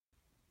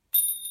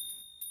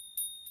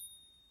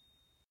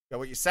Yo,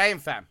 what you saying,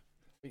 fam?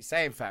 What you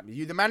saying, fam? Are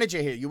you the manager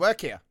here? You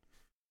work here?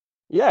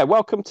 Yeah,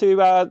 welcome to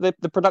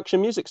the production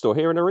music store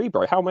here in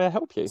Arebro. How may I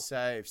help you?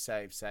 Safe.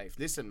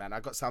 Listen, man, I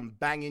got some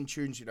banging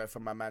tunes,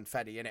 from my man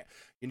Faddy, innit?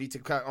 You need to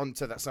cut on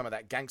to some of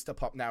that gangster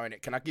pop now,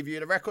 innit? Can I give you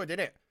the record,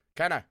 innit?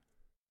 Can I?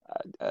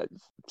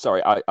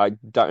 Sorry, I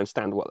don't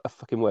understand what a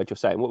fucking word you're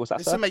saying. What was that,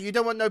 Listen, sir? mate, you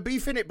don't want no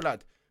beef in it,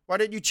 blood. Why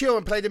don't you chill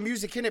and play the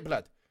music in it,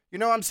 blood? You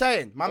know what I'm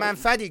saying? My man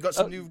Faddy got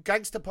some new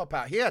gangster pop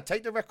out. Here,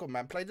 take the record,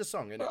 man. Play the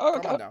song, innit?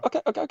 Come on now.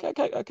 Okay.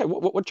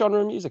 What genre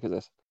of music is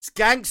this? It's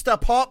gangster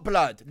pop,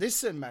 blood.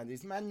 Listen, man,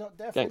 this man not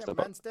deaf, Gangster innit?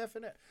 pop. Man's deaf,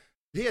 innit?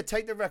 Here,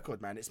 take the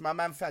record, man. It's my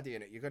man Faddy,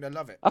 innit? You're going to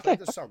love it. Okay.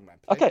 Play the song, man.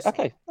 Play the song.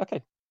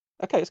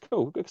 Okay, it's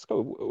cool.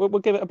 We'll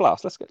give it a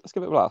blast. Let's give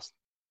it a blast.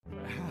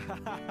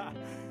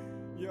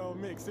 Yo,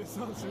 Mix, this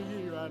one's for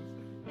you, man.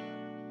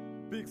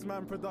 Biggs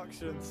Man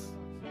Productions.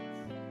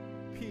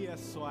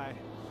 PSY.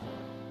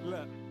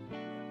 Look.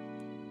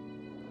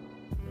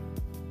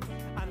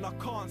 And I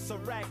can't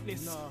select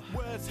this. No.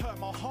 Words hurt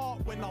my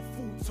heart when I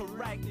thought to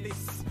write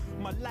this.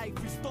 My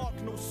life is dark,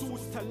 no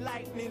source to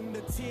lightning.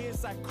 The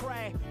tears I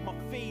cry, my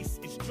face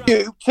is dry.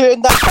 You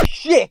turn that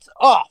shit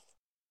off!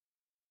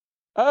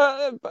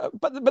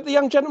 But the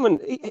young gentleman,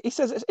 he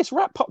says it's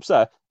rap pop,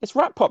 sir. It's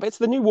rap pop. It's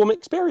the new warm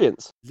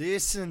experience.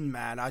 Listen,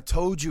 man, I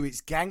told you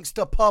it's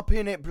gangster pop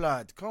in it,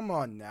 blood. Come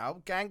on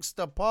now,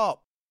 gangster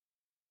pop.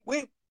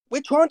 We're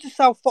trying to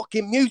sell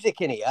fucking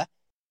music in here.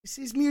 This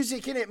is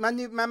music in it, my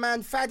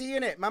man Faddy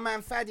in it. My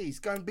man Faddy's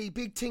going to be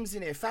big things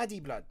in it.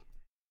 Faddy, blood.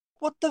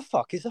 What the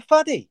fuck is a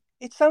faddy?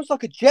 It sounds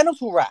like a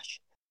genital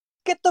rash.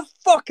 Get the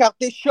fuck out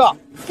this shop.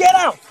 Get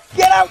out!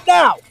 Get out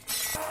now!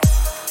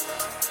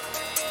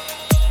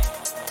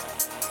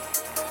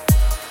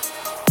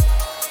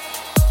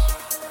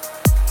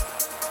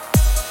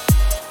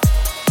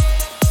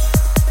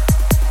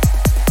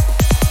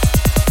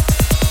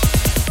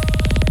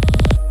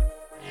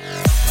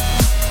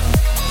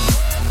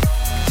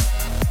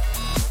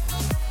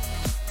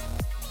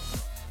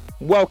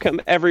 Welcome,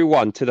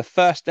 everyone, to the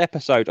first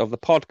episode of the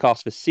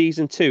podcast for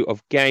Season 2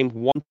 of Game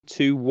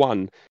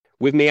 121.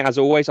 With me, as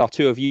always, are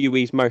two of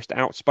UWE's most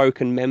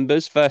outspoken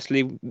members.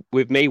 Firstly,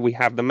 with me, we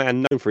have the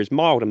man known for his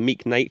mild and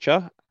meek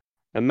nature,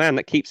 a man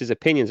that keeps his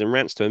opinions and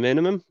rants to a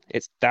minimum.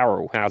 It's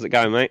Daryl. How's it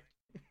going, mate?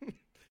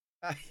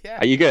 Yeah.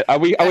 Are you good? Are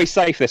we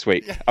safe this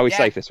week? Are we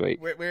safe this week?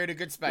 We're in a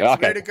good space. Okay.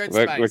 We're in a good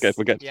space.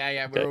 We're good.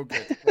 Yeah, Okay. we're all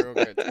good. We're all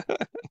good.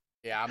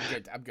 Yeah, I'm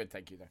good.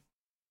 Thank you, though.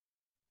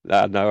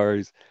 No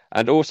worries.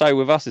 And also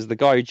with us is the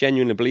guy who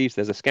genuinely believes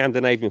there's a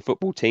Scandinavian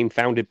football team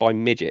founded by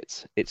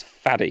midgets. It's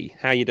Faddy.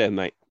 How you doing,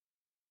 mate?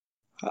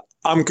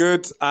 I'm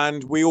good,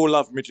 and we all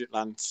love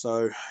Midgetland,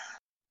 so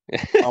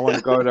I want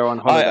to go there on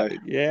holiday.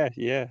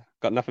 Yeah.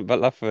 Got nothing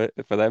but love for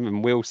them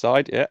and Will's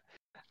side, yeah.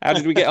 How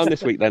did we get on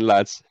this week then,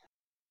 lads?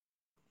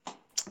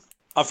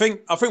 I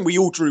think we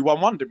all drew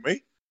 1-1, didn't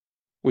we?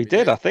 We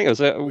did. I think it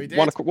was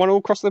one all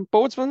across the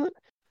boards, wasn't it?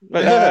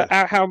 But Yeah.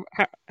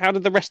 how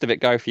did the rest of it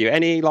go for you?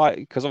 Any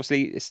because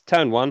obviously it's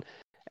turn one.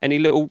 Any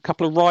little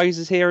couple of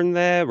rises here and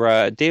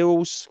there,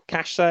 deals,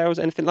 cash sales,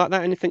 anything like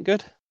that? Anything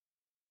good?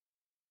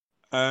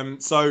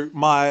 So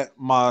my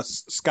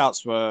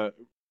scouts were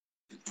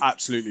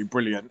absolutely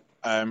brilliant,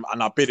 and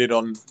I bidded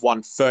on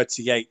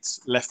 138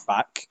 left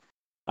back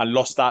and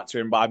lost that to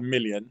him by $1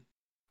 million,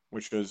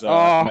 which was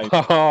amazing.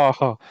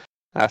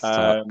 That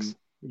sucks.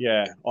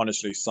 Yeah,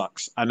 honestly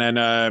sucks. And then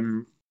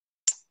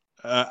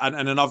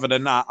and then other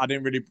than that, I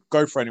didn't really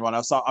go for anyone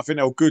else. I think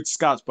they were good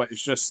scouts, but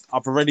it's just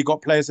I've already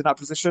got players in that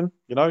position,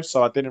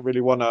 so I didn't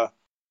really want to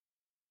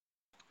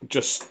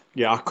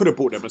I could have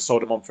bought them and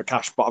sold them on for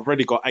cash, but I've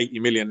already got 80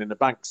 million in the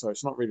bank, so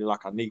it's not really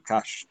like I need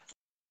cash.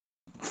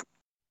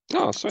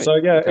 Oh, sweet. So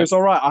yeah, Okay. It was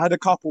all right. I had a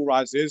couple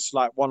rises,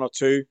 like one or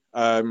two,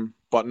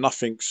 but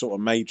nothing sort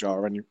of major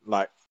or any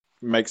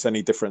makes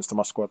any difference to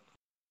my squad.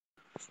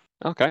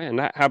 Okay, and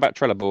how about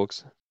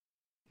Trelleborgs?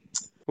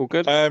 All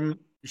good?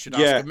 You should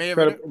ask me.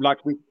 The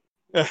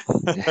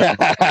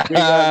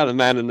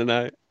man in the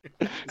know.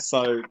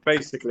 So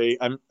basically,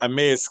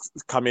 Amir's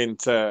come in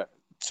to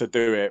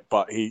do it,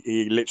 but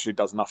he literally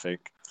does nothing.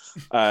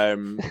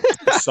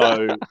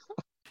 So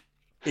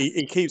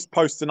he keeps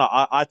posting up.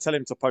 I tell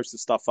him to post the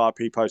stuff up.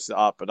 He posts it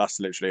up, but that's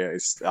literally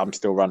it. I'm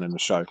still running the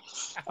show.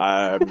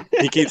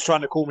 He keeps trying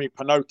to call me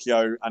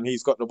Pinocchio, and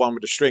he's got the one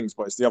with the strings,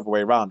 but it's the other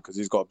way around because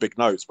he's got a big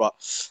nose. But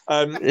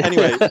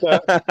anyway.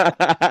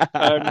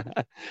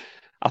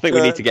 I think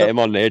we need to get him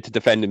on there to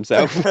defend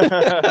himself. No.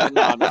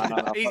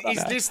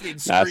 He's listening,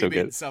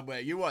 screaming somewhere.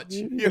 You watch.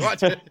 So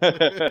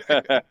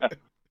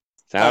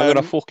I'm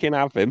gonna fucking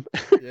have him.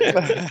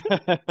 Yeah.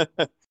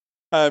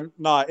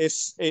 No,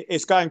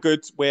 it's going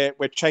good. We're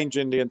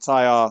changing the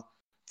entire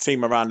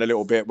team around a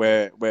little bit.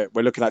 We're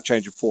looking at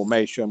changing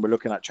formation. We're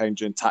looking at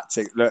changing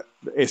tactic. Look,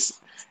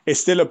 it's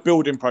still a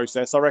building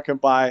process. I reckon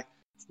by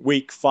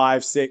week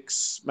 5,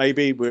 6,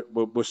 maybe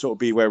we'll sort of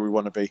be where we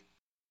want to be.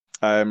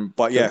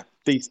 But yeah,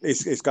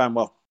 it's going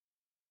well.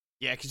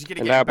 Yeah, because you're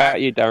gonna And get. how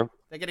about you, Darren?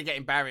 They're gonna get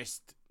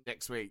embarrassed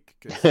next week.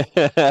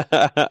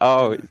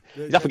 Oh,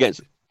 he's up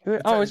against.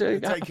 Oh, is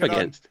it up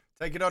against?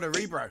 Taking on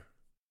Arebro.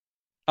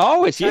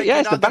 Oh, it's Taking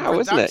it's the under battle,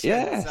 isn't it? production,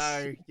 Yes.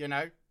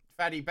 So,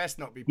 Faddy best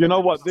not be. You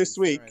know putting what? this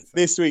in,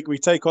 This week we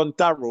take on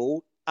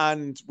Daryl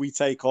and we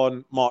take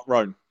on Mark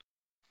Roan.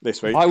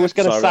 This week. I was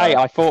going to say,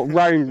 I I thought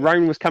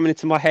Roan was coming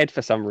into my head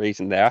for some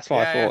reason there. That's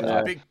why I thought.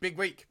 Yeah. Big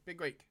week.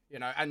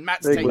 And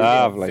Matt's Big taking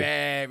week. it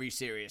very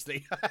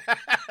seriously.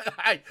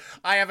 I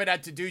haven't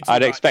had to do too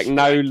I'd much. expect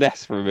no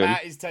less from him.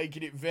 Matt is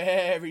taking it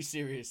very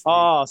seriously.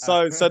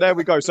 so there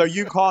we go. So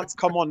you can't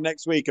come on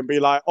next week and be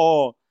like,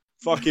 oh,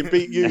 fucking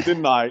beat you,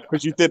 didn't I?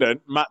 Because you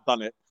didn't. Matt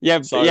done it. Yeah,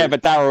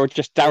 but Daryl's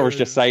just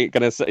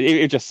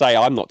he'll just say,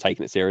 I'm not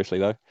taking it seriously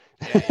though.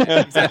 Yeah,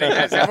 exactly.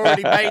 Yes, I've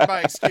already made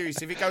my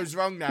excuse. If it goes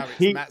wrong now,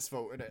 it's Matt's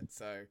fault, isn't it?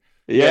 So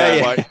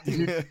yeah.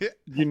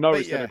 You know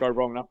it's going to go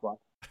wrong. That's right.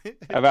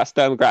 How about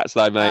Sturm Graz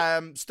though,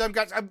 mate? Sturm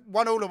Graz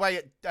 1-1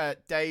 away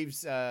at Dave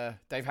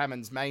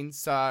Hammond's main.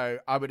 So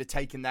I would have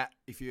taken that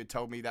if you had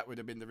told me that would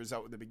have been the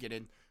result at the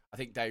beginning. I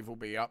think Dave will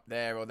be up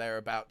there or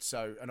thereabouts.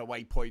 So an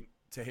away point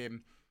to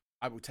him,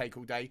 I will take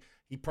all day.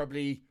 He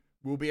probably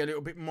will be a little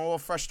bit more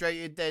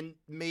frustrated than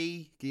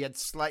me. He had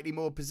slightly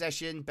more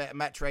possession, better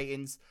match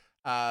ratings.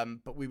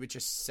 But we were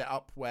just set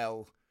up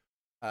well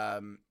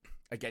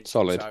against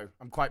Solid. him, so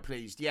I'm quite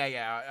pleased.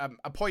 Yeah.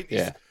 A point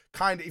is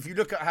kind of, if you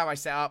look at how I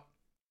set up,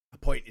 a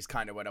point is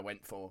kind of what I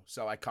went for.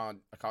 So I can't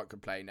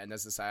complain. And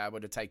as I say, I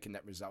would have taken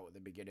that result at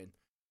the beginning.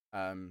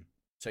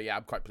 So yeah,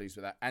 I'm quite pleased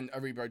with that. And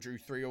Aribo drew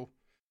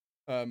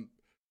 3-3,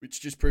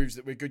 which just proves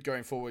that we're good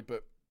going forward,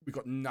 but we've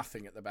got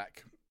nothing at the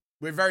back.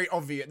 We're very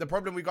obvious. The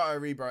problem we got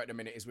at Aribo at the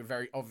minute is we're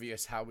very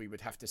obvious how we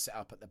would have to set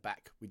up at the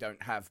back. We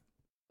don't have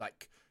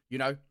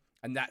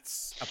and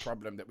that's a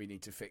problem that we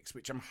need to fix,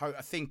 which I'm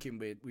thinking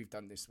we've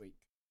done this week.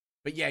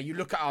 But yeah, you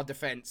look at our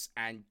defense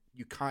and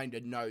you kind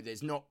of know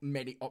there's not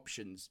many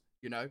options,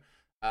 but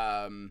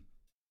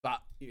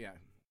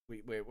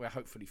we're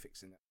hopefully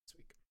fixing that this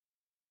week.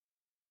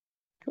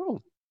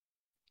 Cool.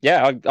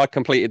 Yeah, I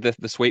completed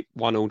the sweep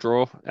 1-1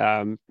 draw.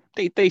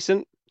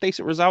 Decent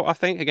result, I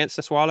think, against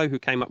the Swallow, who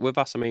came up with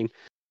us. I mean,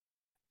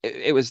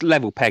 it was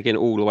level pegging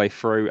all the way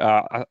through.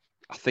 I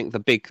think the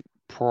big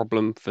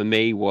problem for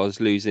me was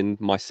losing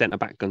my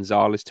centre-back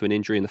Gonzalez to an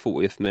injury in the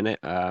 40th minute.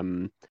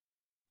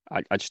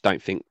 I just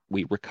don't think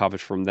we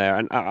recovered from there.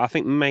 And I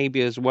think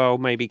maybe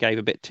gave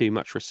a bit too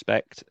much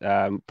respect.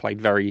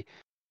 Played very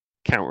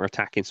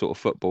counter-attacking sort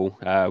of football.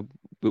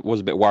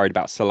 Was a bit worried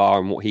about Salah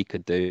and what he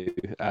could do.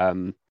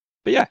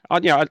 But yeah,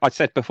 I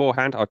said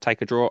beforehand I'd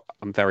take a draw.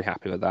 I'm very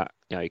happy with that.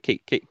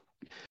 Keep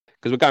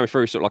because we're going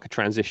through sort of like a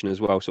transition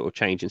as well, sort of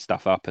changing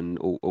stuff up and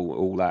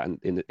all that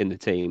in the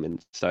team,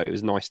 and so it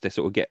was nice to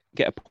sort of get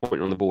a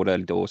point on the board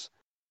early doors.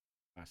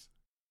 Nice.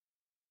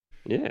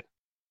 Yeah.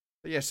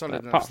 But yeah,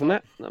 solid. Apart from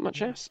that, not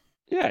much else.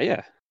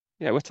 Yeah,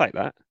 we'll take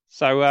that.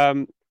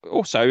 So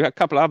also a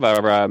couple of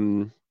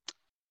other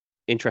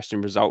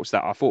interesting results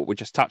that I thought we'd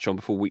just touch on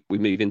before we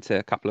move into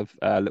a couple of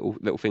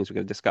little things we're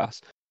going to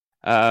discuss.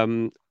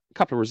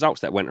 Couple of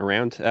results that went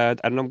around, and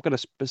I'm going to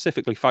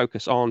specifically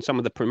focus on some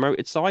of the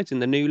promoted sides in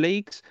the new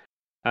leagues,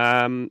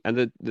 and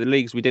the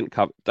leagues we don't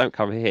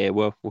cover here.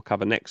 We'll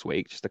cover next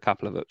week. Just a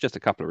couple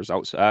of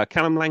results.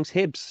 Callum Lang's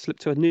Hibs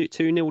slipped to a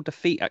 2-0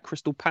 defeat at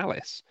Crystal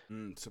Palace.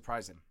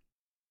 Surprising.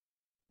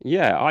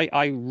 Yeah,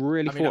 I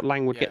really thought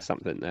Lang would get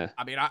something there.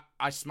 I mean,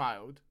 I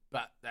smiled,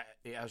 but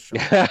it has shown.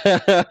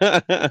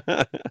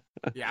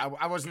 Yeah,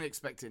 I wasn't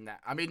expecting that.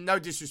 I mean, no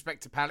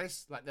disrespect to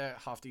Palace, like they're a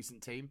half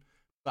decent team,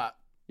 but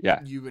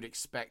you would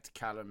expect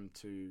Callum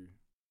to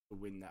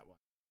win that one.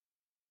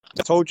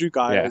 I told you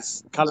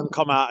guys, Callum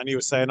come out and he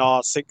was saying,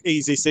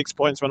 easy 6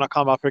 points when I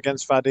come up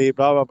against Faddy,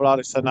 blah, blah, blah,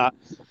 this and that.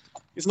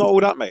 It's not all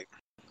that, mate.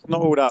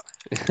 Not all that.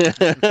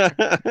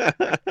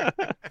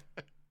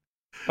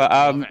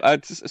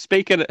 But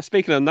speaking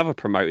of another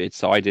promoted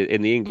side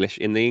in the English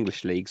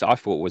leagues, I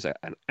thought was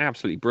an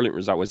absolutely brilliant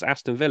result was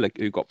Aston Villa,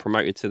 who got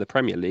promoted to the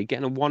Premier League,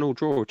 getting a 1-1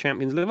 draw with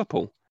champions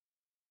Liverpool.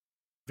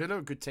 Villa are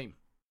a good team.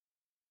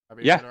 I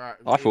mean,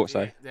 I thought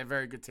so. They're a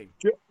very good team.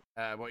 Do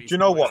you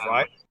know what,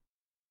 right?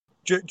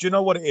 Do you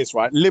know what it is,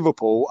 right?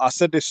 Liverpool, I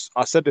said this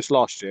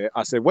last year.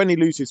 I said when he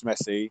loses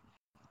Messi,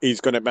 he's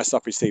going to mess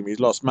up his team.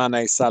 He's lost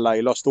Mane, Salah,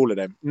 he lost all of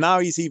them. Now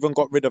he's even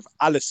got rid of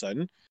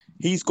Alisson.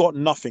 He's got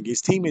nothing.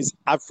 His team is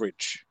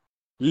average,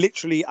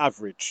 literally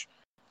average.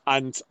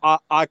 And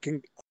I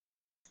can,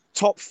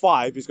 top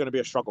 5 is going to be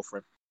a struggle for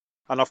him.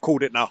 And I've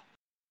called it now.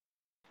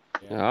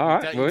 Yeah. All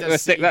right, we'll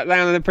stick that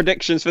down in the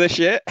predictions for this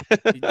year.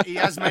 He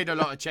has made a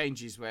lot of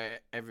changes where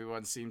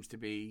everyone seems to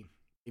be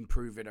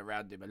improving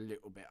around him a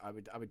little bit. I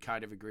would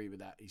kind of agree with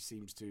that. He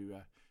seems to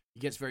he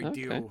gets very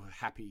deal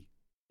happy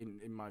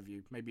in my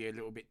view. Maybe a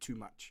little bit too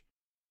much,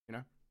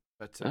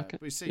 But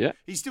we'll see. Yeah.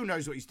 He still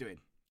knows what he's doing.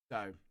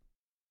 So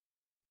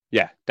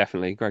yeah,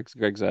 definitely.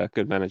 Greg's a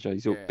good manager.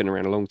 He's been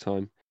around a long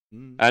time.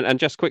 And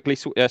just quickly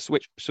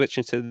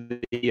switching to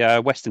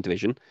the Western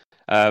Division.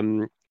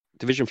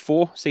 Division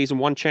 4 Season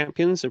 1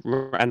 champions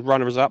and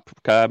runners-up,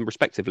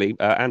 respectively,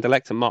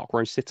 Anderlecht and Mark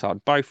Rome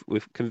Sittard, both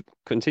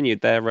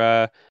continued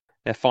their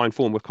fine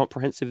form with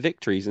comprehensive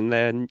victories, and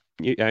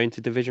they're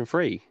into Division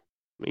 3.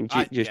 I mean,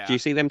 do you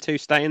see them two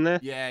staying there?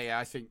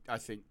 Yeah. I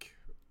think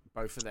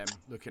Both of them,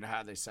 looking at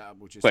how they set up,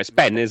 will just. Well, it's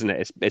Ben, isn't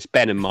it? It's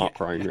Ben and Mark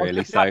Roan,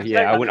 really. So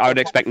yeah, I would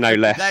expect no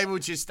less. They will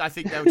just. I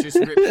think they'll just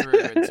rip through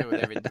it until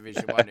they're in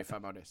Division 1. If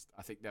I'm honest,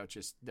 I think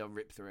they'll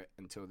rip through it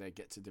until they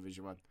get to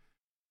Division 1.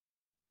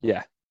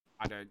 Yeah.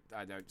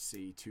 I don't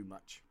see too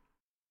much.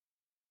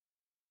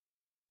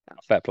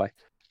 Fair play.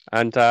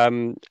 And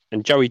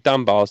Joey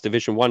Dunbar's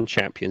Division 1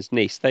 champions,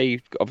 Nice, they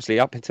obviously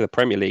up into the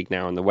Premier League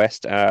now in the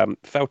West,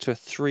 fell to a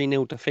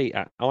 3-0 defeat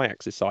at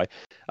Ajax's side.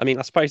 I mean,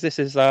 I suppose this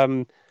is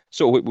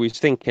sort of what we was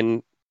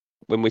thinking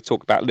when we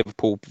talk about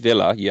Liverpool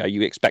Villa. Yeah,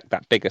 you expect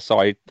that bigger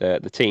side, the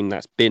team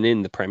that's been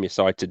in the Premier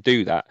side, to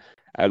do that,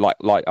 like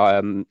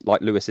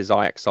Lewis's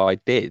Ajax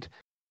side did.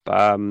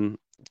 But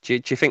do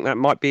you think that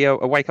might be a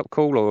wake up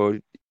call, or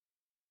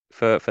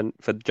for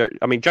Joe?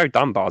 I mean, Joe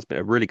Dunbar's been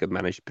a really good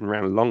manager. He's been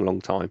around a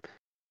long time.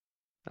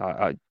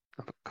 I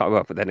can't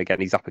work, but then again,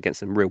 he's up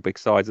against some real big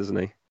sides, isn't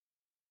he?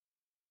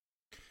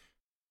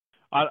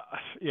 I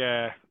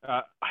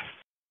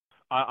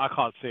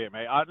can't see it,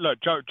 mate. Look,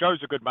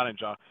 Joe's a good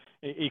manager.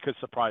 He could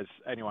surprise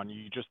anyone.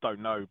 You just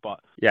don't know. But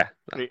yeah,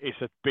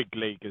 it's a big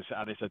league,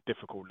 and it's a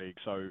difficult league.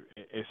 So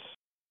it's.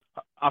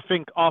 I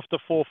think after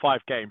 4 or 5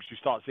 games, you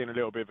start seeing a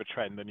little bit of a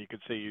trend, and you can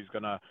see who's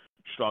going to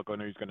struggle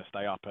and who's going to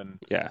stay up. And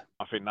yeah,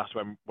 I think that's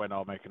when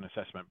I'll make an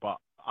assessment. But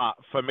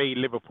for me,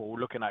 Liverpool,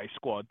 looking at his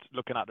squad,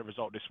 looking at the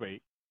result this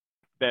week,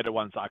 they're the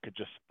ones that I could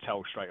just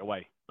tell straight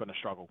away going to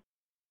struggle.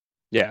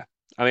 Yeah.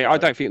 I mean, I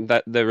don't think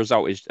that the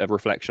result is a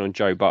reflection on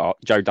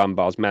Joe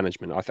Dunbar's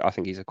management. I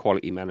think he's a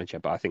quality manager,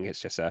 but I think it's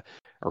just a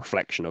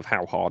reflection of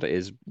how hard it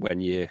is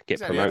when you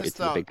get promoted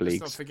to the big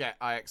leagues. Let's not forget,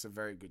 Ajax are a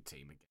very good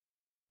team again.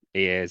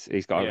 He is.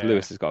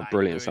 Lewis has got a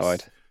brilliant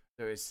side.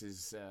 Lewis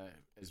has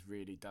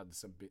really done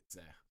some bits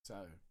there. So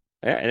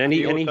yeah, and then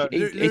he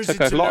took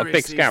a lot of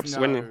big scalps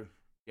when.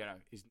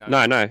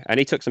 No, and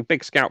he took some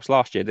big scalps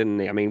last year, didn't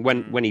he? I mean,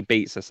 when he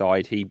beats a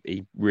side,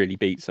 he really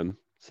beats them.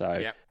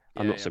 So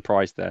I'm not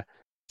surprised there.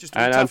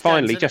 And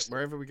finally, just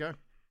wherever we go.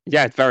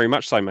 Yeah, very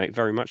much so, mate.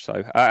 Very much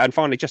so. And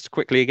finally, just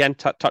quickly again,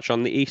 touch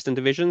on the Eastern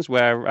divisions,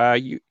 where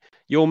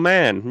your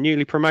man,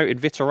 newly promoted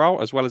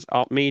Viitorul, as well as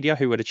Art Media,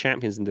 who were the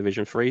champions in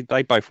Division 3,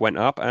 they both went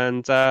up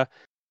and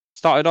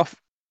started off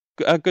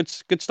a good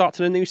start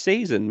to the new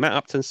season. Matt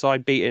Upton's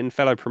side beating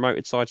fellow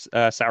promoted side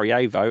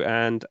Sarajevo,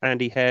 and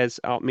Andy Hare's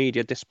Art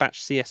Media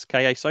dispatched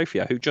CSKA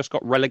Sofia, who just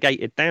got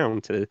relegated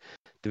down to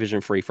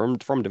Division 3 from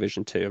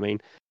Division 2. I mean,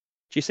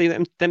 do you see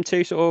them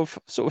two sort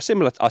of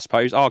similar, I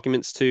suppose,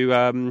 arguments to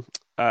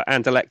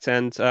Anderlecht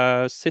and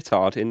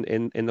Sittard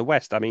in the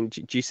West? I mean,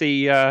 do you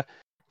see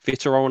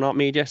Viitorul and Art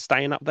Media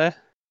staying up there?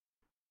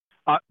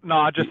 No,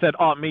 I just said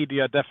Art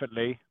Media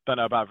definitely. Don't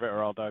know about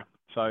Viitorul though.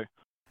 So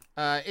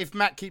if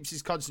Matt keeps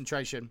his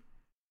concentration,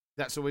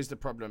 that's always the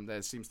problem.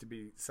 There seems to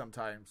be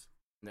sometimes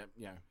that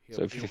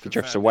so if he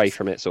drifts away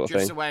from it, sort of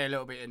drifts thing. away a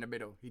little bit in the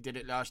middle. He did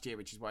it last year,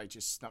 which is why he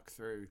just snuck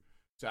through.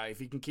 So if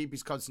he can keep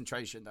his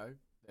concentration though,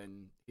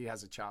 then he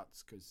has a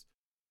chance, because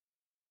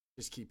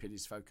just keeping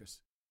his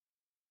focus.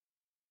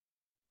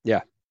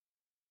 Yeah.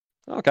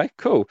 Okay,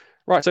 cool.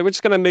 Right, so we're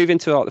just going to move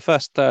into the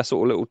first sort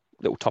of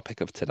little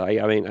topic of today.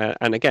 I mean,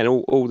 and again,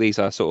 all these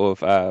are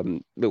sort of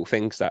little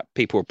things that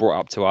people have brought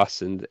up to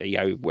us, and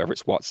whether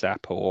it's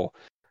WhatsApp or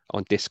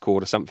on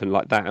Discord or something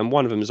like that. And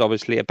one of them is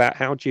obviously about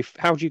how do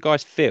you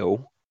guys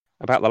feel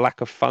about the lack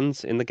of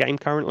funds in the game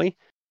currently?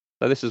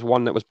 So this is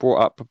one that was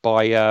brought up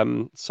by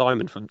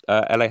Simon from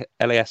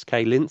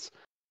LASK Linz.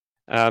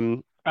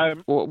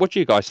 What do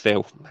you guys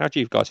feel? How do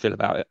you guys feel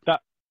about it?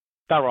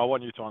 Darryl, I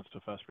want you to answer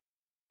first.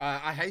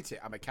 I hate it.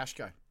 I'm a cash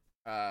guy.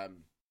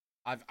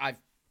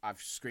 I've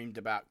screamed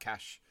about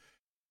cash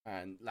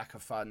and lack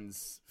of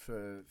funds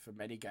for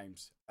many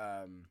games.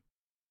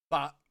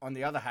 But on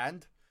the other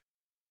hand,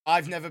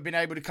 I've never been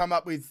able to come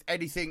up with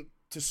anything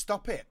to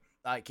stop it.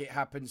 Like, it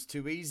happens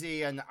too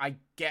easy, and I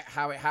get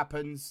how it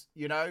happens,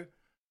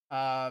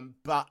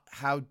 but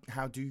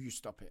how do you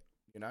stop it?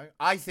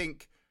 I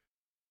think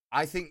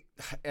I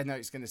know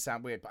it's going to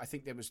sound weird, but I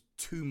think there was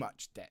too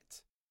much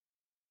debt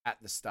at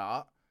the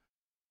start,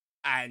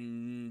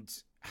 and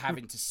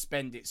having to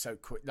spend it so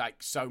quick,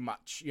 like so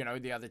much,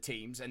 the other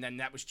teams, and then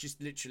that was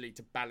just literally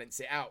to balance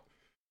it out.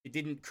 It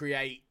didn't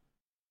create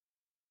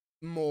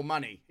more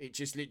money. It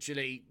just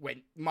literally went,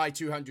 my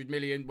 200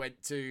 million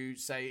went to,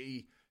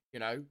 say,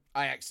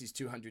 Ajax's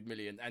 200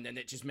 million, and then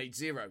it just made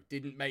zero.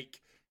 Didn't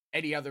make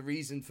any other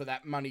reason for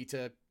that money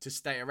to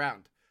stay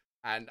around.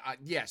 And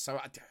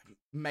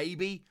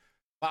maybe,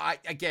 but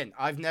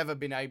I've never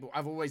been able,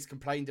 I've always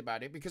complained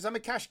about it because I'm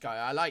a cash guy.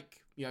 I like,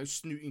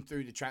 snooting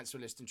through the transfer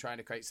list and trying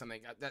to create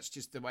something. That's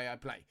just the way I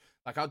play.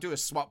 Like, I'll do a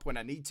swap when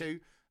I need to,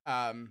 but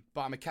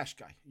I'm a cash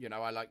guy.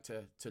 I like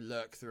to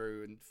lurk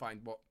through and find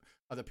what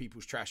other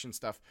people's trash and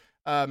stuff.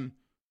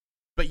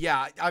 But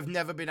yeah, I've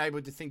never been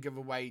able to think of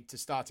a way to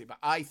start it, but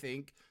I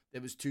think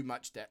there was too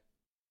much debt.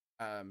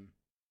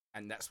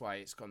 And that's why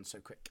it's gone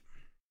so quick.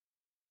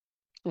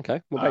 Okay.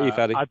 What about you,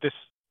 Faddy?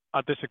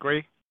 I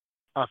disagree.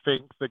 I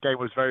think the game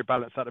was very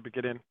balanced at the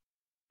beginning.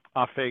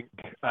 I think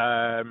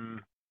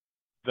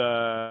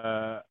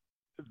the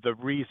the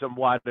reason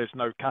why there's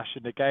no cash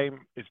in the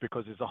game is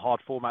because it's a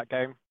hard format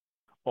game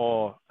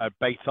or a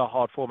beta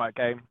hard format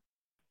game,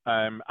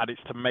 and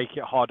it's to make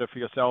it harder for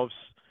yourselves.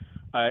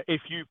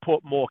 If you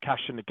put more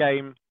cash in the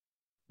game,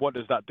 what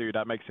does that do?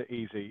 That makes it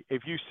easy.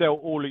 If you sell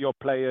all of your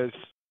players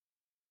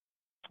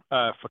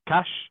for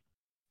cash,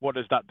 what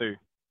does that do?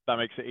 That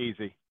makes it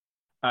easy.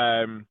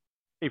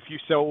 If you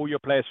sell all your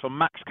players for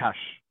max cash,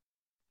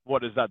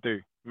 what does that do?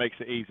 Makes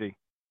it easy.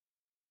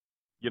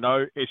 You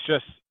know, it's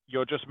just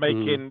you're just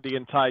making the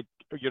entire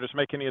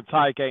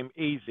game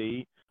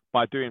easy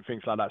by doing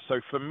things like that.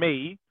 So for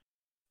me,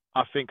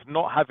 I think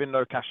not having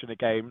no cash in the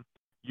game,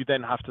 you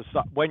then have to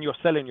when you're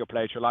selling your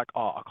players, you're like,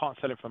 oh, I can't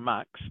sell him for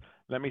max.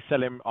 Let me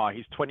sell him. Oh,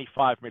 he's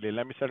 25 million.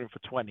 Let me sell him for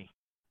 20.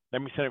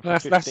 Let me sell him for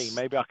 15.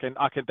 Maybe I can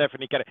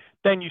definitely get it.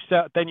 Then you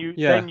sell. Then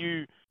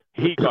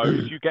he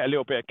goes. You get a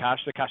little bit of cash.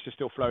 The cash is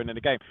still flowing in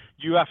the game.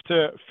 You have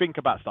to think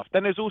about stuff.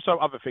 Then there's also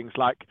other things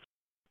like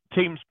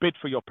teams bid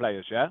for your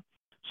players. Yeah.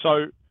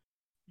 So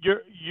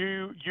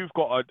you've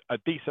got a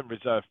decent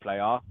reserve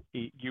player.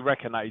 You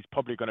reckon that he's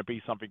probably going to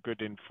be something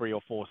good in 3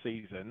 or 4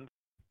 seasons,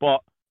 but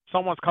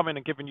someone's coming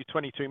and giving you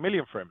 22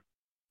 million for him.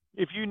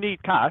 If you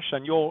need cash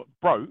and you're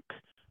broke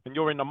and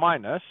you're in the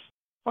minus,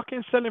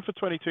 fucking sell him for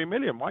 22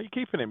 million. Why are you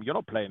keeping him? You're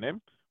not playing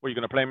him. Or you're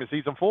going to play him in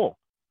season 4.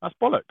 That's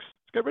bollocks.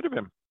 Let's get rid of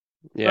him.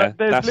 Yeah,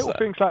 there's little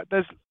things like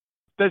there's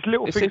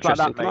little things like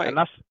that, mate. And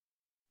that's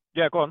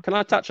go on. Can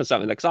I touch on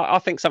something? Because I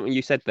think something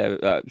you said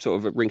there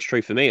sort of rings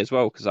true for me as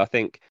well. Because I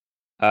think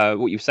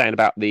what you were saying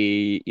about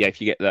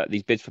if you get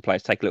these bids for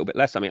players take a little bit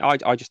less. I mean,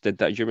 I just did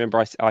that. Do you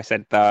remember I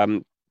said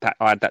that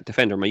I had that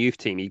defender on my youth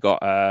team? He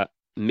got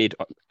mid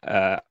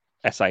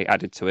SA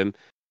added to him.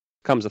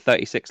 Comes a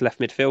 36 left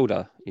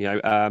midfielder. You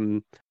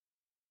know,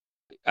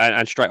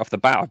 and straight off the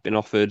bat, I've been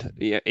offered.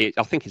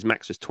 I think his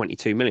max was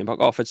 22 million, but I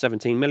got offered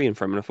 17 million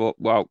from him. And I thought,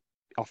 well,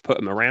 I've put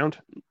him around.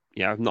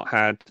 I've not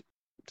had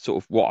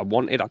sort of what I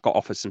wanted. I got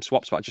offered some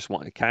swaps, but I just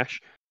wanted cash,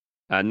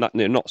 and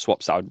not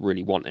swaps that I'd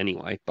really want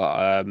anyway.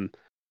 But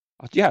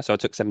so I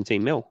took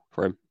 17 mil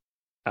for him.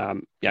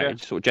 It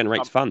just sort of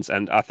generates funds,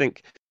 and I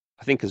think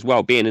as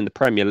well, being in the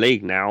Premier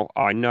League now,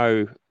 I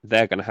know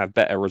they're going to have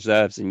better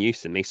reserves than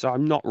use than me, so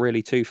I'm not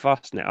really too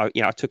fussed now.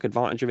 I took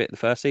advantage of it the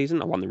first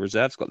season. I won the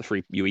reserves, got the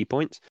free UE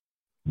points,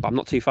 but I'm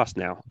not too fussed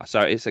now.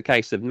 So it's a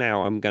case of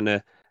now I'm going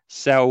to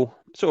sell,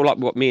 sort of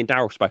like what me and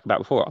Daryl spoke about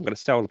before. I'm going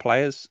to sell the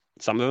players,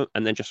 some of them,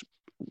 and then just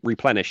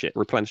replenish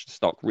the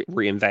stock,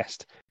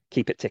 reinvest,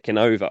 keep it ticking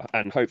over,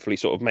 and hopefully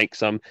sort of make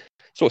some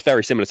sort of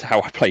very similar to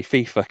how I play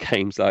FIFA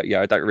games. I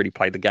don't really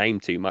play the game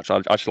too much.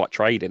 I just like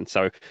trading.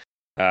 So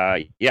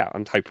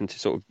I'm hoping to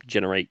sort of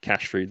generate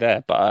cash through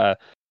there. But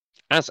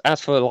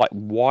as for like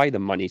why the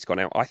money's gone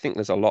out, I think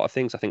there's a lot of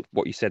things. I think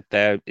what you said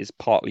there is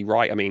partly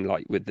right. I mean,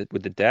 like with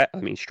the debt, I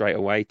mean, straight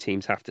away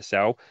teams have to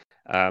sell.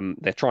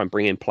 They try and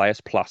bring in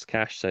players plus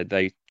cash, so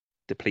they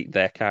deplete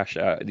their cash.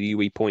 The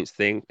UE points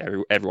thing,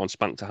 everyone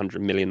spunked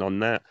 100 million on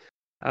that.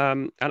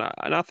 And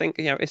I think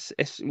it's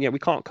we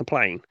can't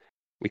complain.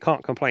 We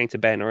can't complain to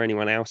Ben or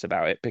anyone else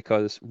about it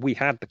because we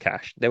had the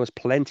cash. There was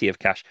plenty of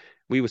cash.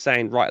 We were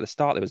saying right at the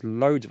start, there was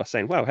loads of us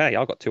saying, "Well, hey,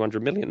 I got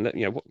 200 million.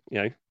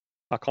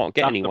 I can't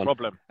get anyone." That's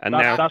the problem. And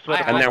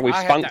now we've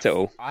spunked it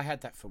all. I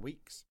had that for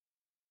weeks.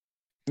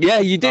 Yeah,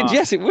 you did.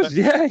 Yes, it was.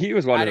 Yeah, he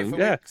was one of them.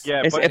 Yeah,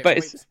 yeah, but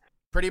it's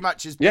pretty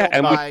much is built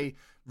by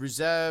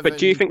reserve. But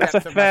do you think that's a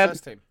fair?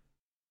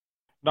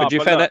 No, do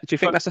you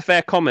think that's a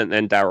fair comment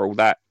then, Daryl?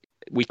 That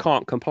we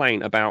can't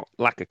complain about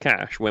lack of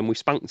cash when we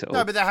spunked it all.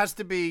 No, but there has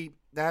to be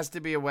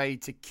a way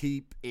to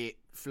keep it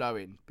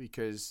flowing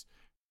because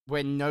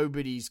when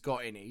nobody's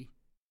got any,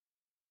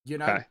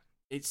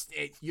 it's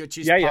you're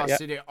just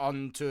passing it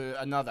on to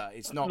another.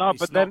 It's not. No,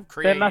 but then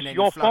that's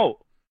your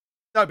fault.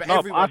 No, but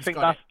everyone's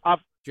got it.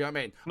 Do you know what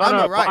I mean? I'm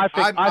all right.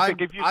 I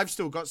think if I've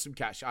still got some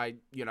cash.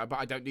 But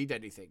I don't need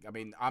anything. I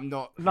mean, I'm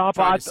not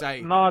trying to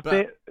say.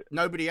 But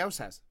nobody else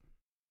has.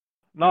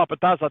 No, but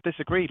Daz, I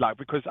disagree.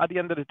 Because at the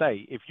end of the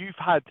day, if you've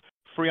had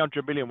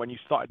 300 million when you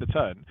started the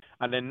turn,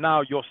 and then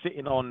now you're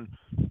sitting on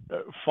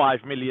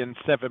 5 million,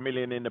 7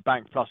 million in the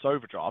bank plus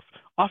overdraft,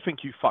 I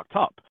think you fucked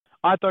up.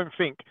 I don't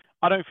think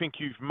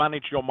you've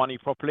managed your money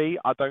properly.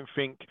 I don't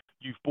think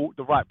you've bought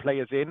the right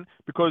players in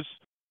because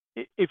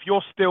if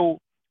you're still,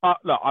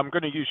 look, I'm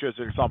going to use you as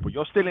an example.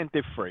 You're still in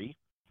Div 3,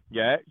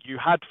 yeah. You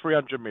had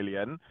 300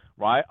 million,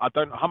 right? I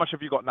don't. How much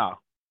have you got now?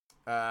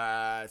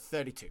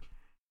 32.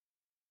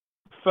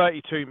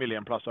 32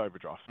 million plus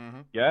overdraft.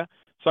 Mm-hmm. Yeah.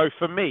 So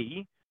for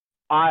me,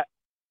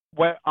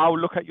 I'll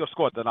look at your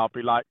squad and I'll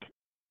be like,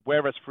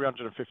 where has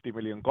 350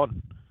 million gone? Do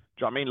you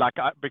know what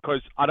I mean?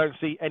 Because I don't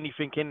see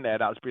anything in there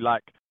that would be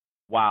like,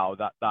 wow,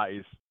 that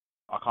is,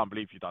 I can't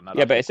believe you've done that.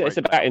 Yeah, but it's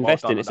about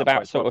investing. It's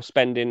about sort of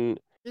spending.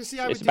 You see,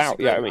 I would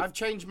disagree. I've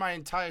changed my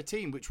entire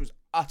team, which was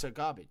utter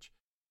garbage.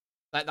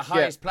 Like the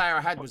highest player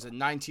I had was a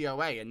 90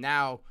 OA, and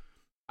now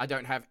I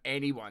don't have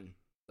anyone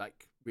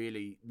like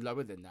really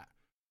lower than that.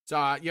 So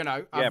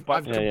I've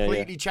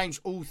completely changed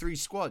all 3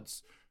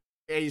 squads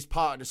is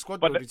part of the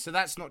squad building, so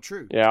that's not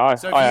true. Yeah,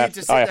 so I have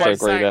to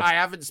agree there.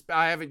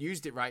 I haven't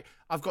used it right.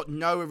 I've got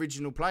no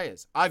original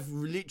players. I've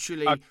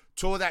literally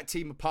tore that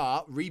team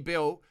apart,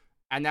 rebuilt,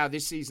 and now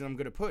this season I'm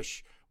going to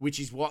push, which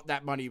is what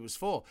that money was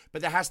for.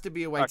 But there has to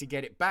be a way to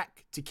get it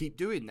back to keep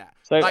doing that.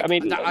 So I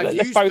mean, I've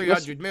used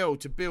 300 mil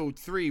to build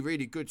 3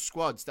 really good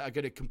squads that are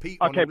going to compete.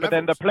 Okay, but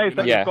then the players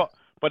that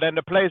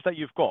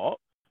you've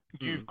got,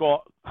 do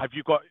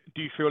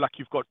you feel like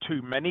you've got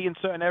too many in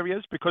certain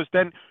areas? Because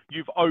then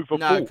you've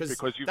overbought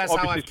because you've that's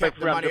obviously how I've spent kept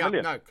the money 300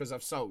 million. up. No, because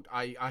I've sold.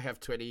 I have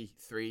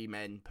 23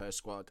 men per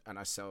squad, and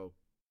I sell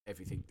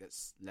everything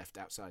that's left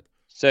outside.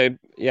 So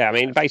yeah, I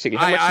mean, basically,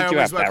 how much did you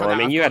have, Darryl? I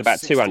mean, you had about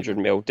 200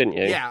 mil, didn't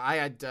you? Yeah, I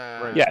had.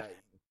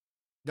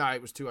 No,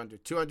 it was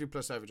 200. 200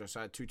 plus overdraft, so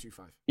I had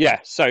 225. Yeah,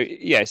 so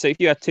if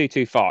you had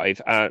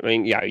 225, I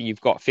mean, yeah, you've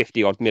got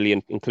 50 odd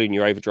million, including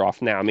your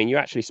overdraft now. I mean, you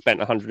actually spent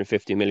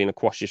 150 million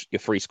across your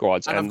 3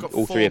 squads, and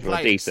all 3 of them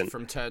are decent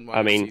from turn 1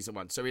 of season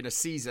 1. So in a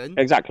season,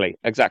 exactly.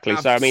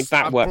 So I mean,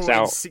 that works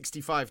out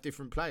 65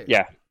 different players.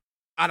 Yeah,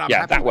 and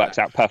that works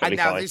out perfectly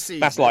fine. This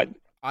season, that's like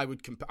I will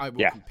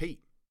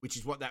compete, which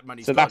is what that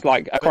money's. So that's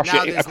like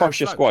across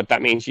your squad.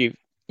 That means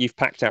you've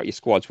packed out your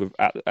squads with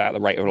at the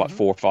rate of like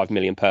 4 or 5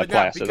 million per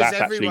player. So that's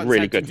actually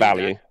really good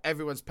value.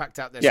 Everyone's packed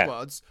out their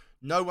squads.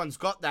 No one's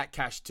got that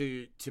cash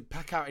to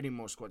pack out any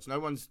more squads.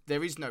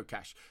 There is no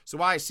cash.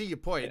 So I see your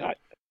point.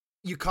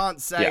 You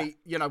can't say,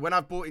 when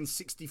I've bought in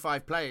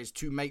 65 players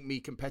to make me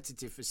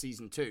competitive for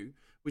season 2,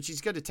 which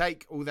is going to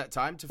take all that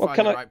time to find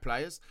the right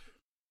players.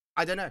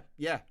 I don't know.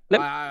 Yeah.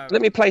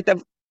 Let me play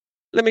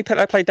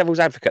devil's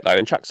advocate though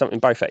and chuck something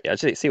both at you.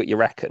 See what you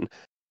reckon.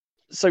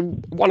 So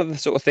one of the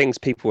sort of things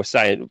people were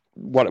saying,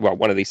 one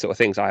of these sort of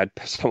things I had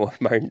someone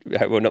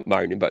not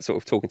moaning, but sort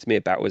of talking to me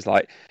about was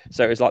like,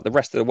 so it was like the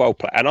rest of the world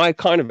play. And I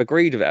kind of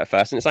agreed with it at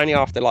first. And it's only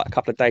after like a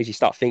couple of days you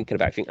start thinking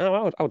about it, think,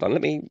 oh, hold on,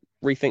 let me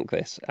rethink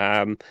this.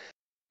 And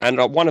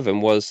one of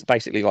them was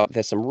basically like,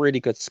 there's some really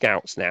good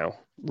scouts now,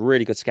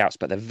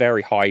 but they're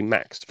very high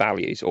max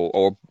values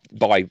or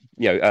by,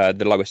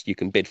 the lowest you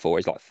can bid for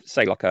is like,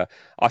 say like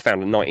I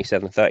found a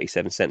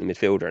 97-37 centre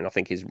midfielder, and I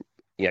think his,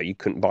 you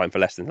couldn't buy him for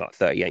less than like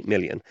 38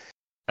 million.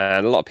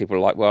 And a lot of people are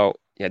like, well,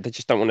 they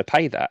just don't want to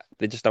pay that.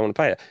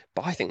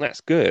 But I think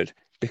that's good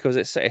because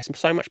it's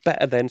so much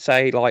better than,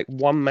 say, like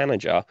one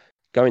manager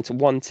going to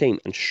one team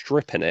and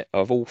stripping it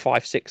of all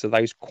 5-6 of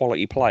those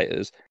quality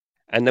players.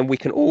 And then we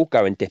can all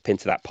go and dip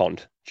into that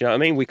pond. Do you know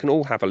what I mean? We can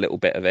all have a little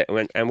bit of it,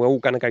 and we're all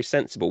going to go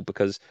sensible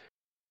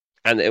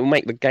and it'll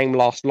make the game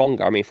last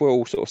longer. I mean, if we're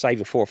all sort of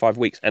saving 4 or 5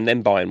 weeks and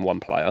then buying one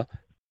player,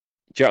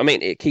 do you know what I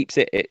mean? It keeps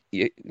it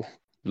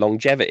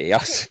longevity.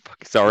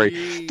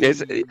 Sorry,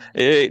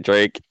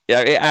 Drake.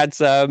 Yeah,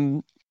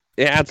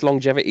 it adds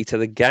longevity to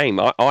the game.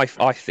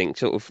 I think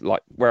sort of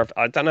like where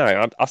I don't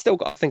know. I still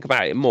got to think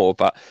about it more,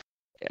 but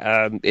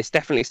it's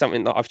definitely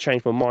something that I've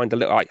changed my mind a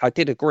little. I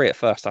did agree at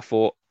first. I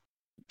thought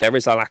there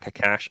is a lack of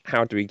cash.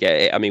 How do we get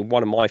it? I mean,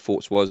 one of my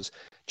thoughts was,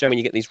 when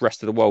you get these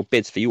rest of the world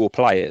bids for your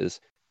players,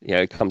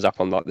 it comes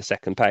up on like the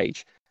second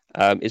page.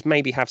 Is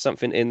maybe have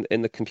something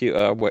in the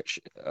computer which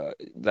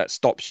that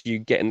stops you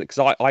getting, because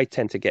I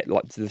tend to get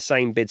like the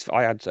same bids.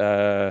 I had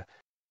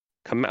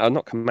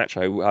not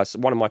Camacho,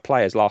 one of my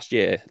players last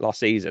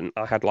season.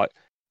 I had like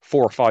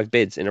 4 or 5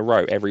 bids in a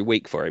row every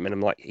week for him, and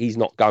I'm like, he's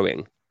not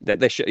going.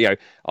 They should,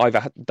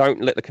 either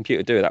don't let the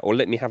computer do that, or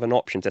let me have an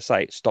option to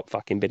say, stop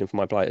fucking bidding for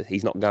my players.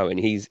 He's not going.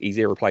 He's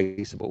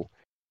irreplaceable.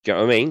 Do you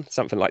know what I mean?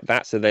 Something like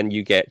that. So then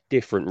you get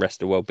different rest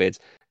of the world bids,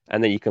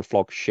 and then you can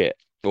flog shit.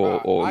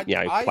 Or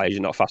players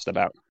you're not fussed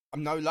about.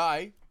 I'm no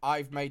lie.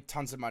 I've made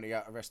tons of money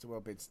out of rest of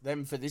world bids.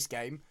 Them for this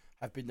game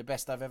have been the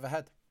best I've ever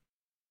had.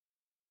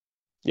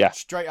 Yeah,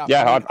 straight up.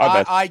 Yeah,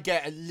 I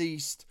get at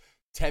least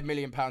 £10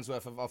 million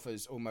worth of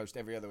offers almost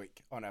every other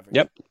week on average.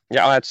 Yep.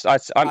 Yeah,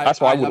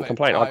 that's why I wouldn't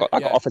complain. I got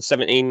offered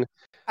 17.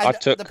 I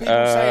took the people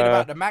saying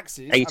about the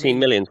maxes, 18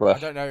 million worth. I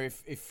don't know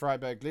if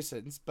Freiburg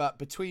listens, but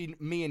between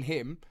me and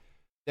him,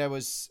 there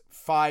was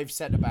 5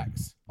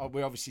 centre-backs.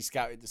 We obviously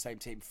scouted the same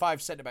team.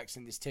 5 centre-backs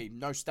in this team.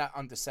 No stat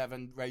under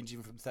 7,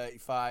 ranging from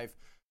 35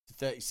 to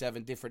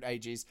 37, different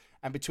ages.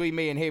 And between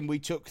me and him, we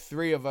took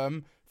 3 of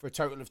them for a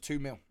total of 2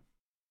 mil.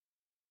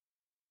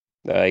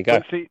 There you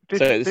go. See,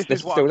 this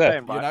is what I'm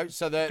saying, right?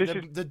 So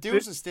the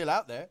deals are still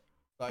out there.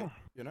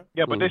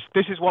 Yeah, but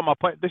this is what my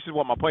point. This is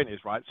what my point is,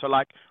 right? So,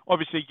 like,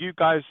 obviously, you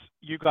guys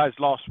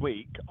last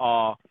week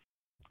are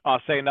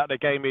saying that the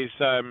game is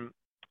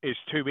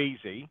too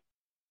easy.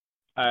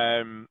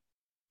 And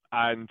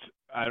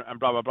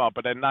blah blah blah,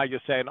 but then now you're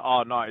saying,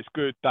 oh no, it's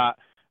good that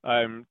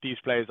these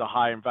players are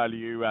high in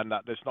value and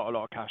that there's not a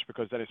lot of cash,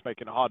 because then it's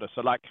making it harder.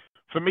 So like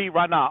for me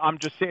right now, I'm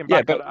just sitting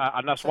back,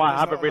 and that's why I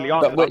haven't really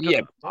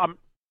answered.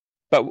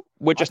 But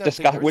we're just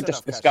discovering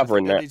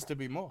that there needs to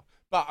be more.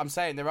 But I'm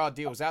saying there are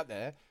deals out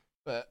there,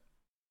 but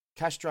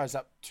cash dries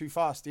up too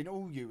fast in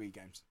all UE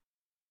games.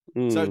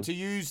 So to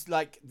use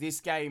like this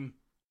game,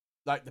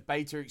 like the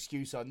beta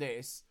excuse on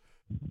this.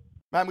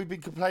 Man, we've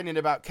been complaining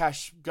about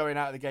cash going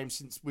out of the game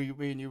since we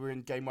and you were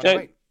in game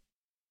 108.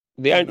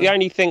 The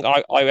only thing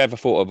I ever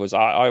thought of was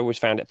I always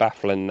found it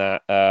baffling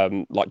that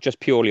like just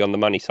purely on the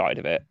money side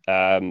of it,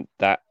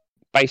 that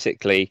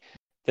basically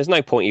there's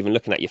no point even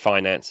looking at your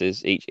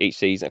finances each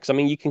season, because I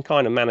mean you can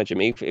kind of manage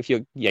them. If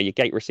your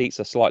gate receipts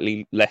are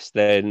slightly less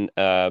than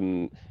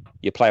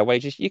your player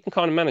wages, you can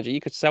kind of manage it.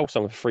 You could sell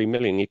someone for 3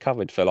 million, you're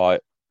covered for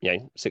like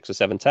 6 or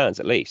 7 turns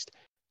at least.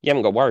 You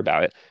haven't got to worry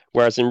about it.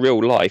 Whereas in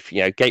real life,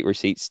 gate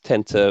receipts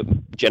tend to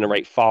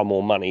generate far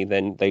more money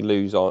than they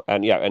lose on,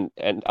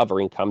 and other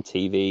income,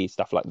 TV,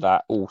 stuff like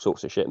that, all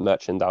sorts of shit,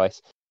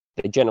 merchandise.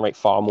 They generate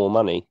far more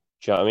money.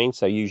 Do you know what I mean?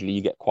 So usually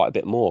you get quite a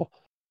bit more.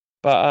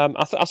 But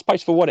I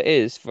suppose for what it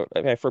is for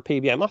a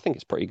PBM, I think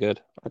it's pretty good.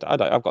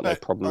 I've got no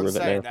problem with it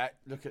now. That,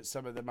 look at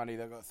some of the money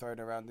that got thrown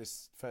around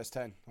this first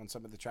 10 on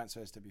some of the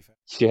transfers. To be fair.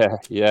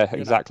 Yeah,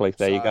 exactly.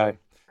 There you go.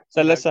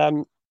 So let's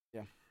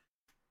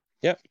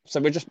Yeah, so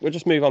we'll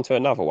just move on to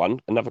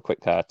another quick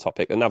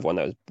topic, another one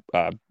that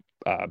was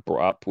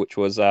brought up, which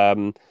was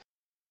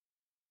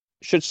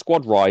should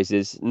squad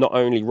rises not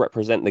only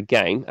represent the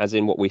game, as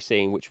in what we're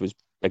seeing, which was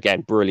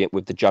again brilliant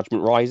with the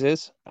judgment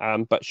rises,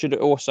 but should it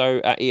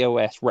also at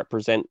EOS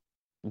represent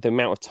the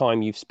amount of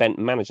time you've spent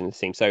managing the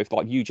team? So if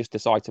like you just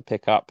decide to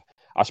pick up,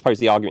 I suppose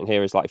the argument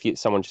here is like if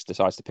someone just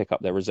decides to pick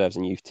up their reserves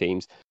and youth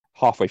teams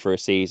halfway through a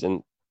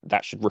season,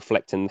 that should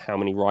reflect in how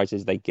many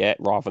rises they get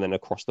rather than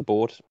across the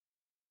board.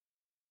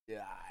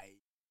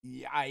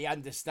 Yeah, I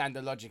understand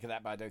the logic of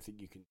that, but I don't think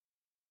you can.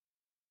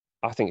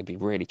 I think it'd be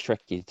really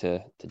tricky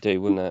to do,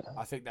 wouldn't it?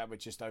 I think that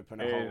would just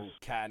open a whole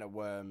can of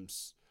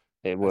worms.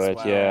 It would,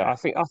 yeah. I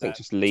think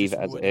just leave it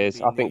as it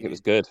is. I think it was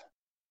good.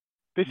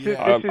 This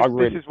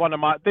is one of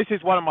my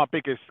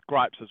biggest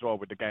gripes as well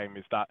with the game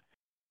is that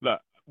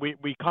look,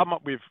 we come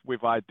up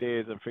with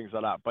ideas and things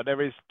like that, but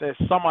there's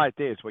some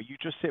ideas where you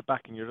just sit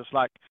back and you're just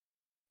like,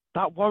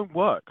 that won't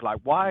work. Like,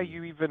 why are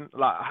you even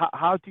like?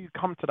 How do you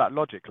come to that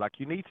logic? Like,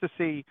 you need to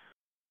see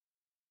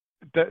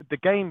the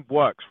game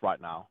works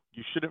right now.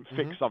 You shouldn't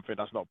fix something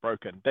that's not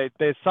broken.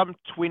 There's some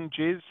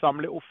twinges, some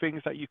little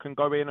things that you can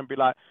go in and be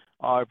like,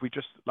 oh, if we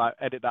just like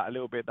edit that a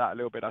little bit,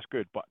 that's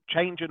good. But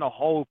changing a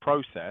whole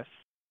process,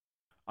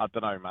 I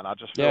don't know, man. I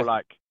just feel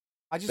like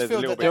there's a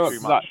little bit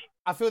too much.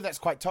 I feel that's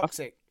quite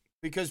toxic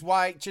because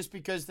why? Just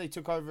because they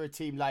took over a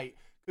team late.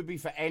 Could be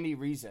for any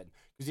reason.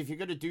 Because if you're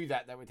going to do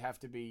that, that would have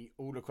to be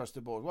all across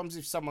the board. What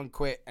if someone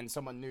quit and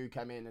someone new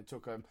came in and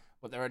took them,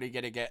 but they're only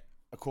going to get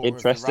a quarter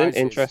of the rises?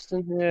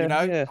 Interesting. Yeah,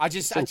 Yeah. I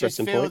just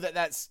feel that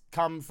that's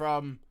come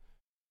from.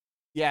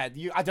 Yeah,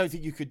 I don't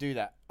think you could do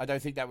that. I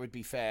don't think that would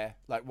be fair.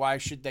 Like, why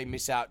should they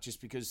miss out just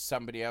because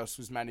somebody else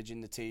was managing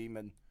the team?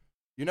 And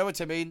you know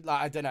what I mean? Like,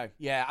 I don't know.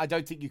 Yeah, I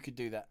don't think you could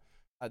do that.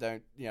 I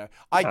don't,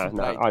 I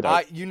complained. No, I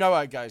don't. You know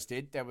how guys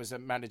did. There was a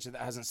manager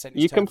that hasn't sent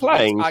his You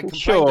complained?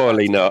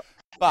 Surely not.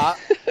 But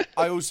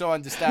I also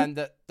understand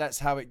that that's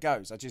how it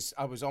goes.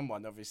 I was on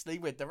one, obviously,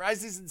 with the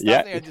rises and stuff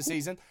at the end of the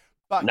season.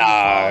 But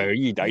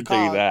you don't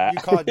do that. You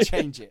can't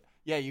change it.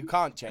 Yeah, you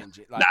can't change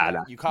it. Like,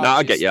 you can't. No,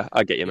 I get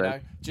you,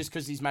 man. Just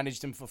because he's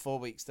managed them for 4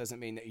 weeks doesn't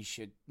mean that he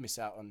should miss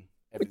out on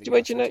everything. Do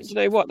you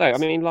know what though? I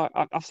mean, like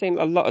I've seen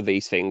a lot of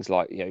these things.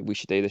 Like, we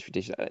should do this,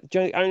 we should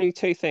do that. Only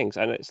 2 things,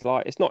 and it's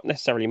like it's not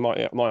necessarily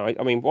my.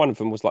 I mean, one of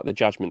them was like the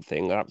judgment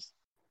thing. That's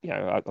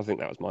I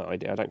think that was my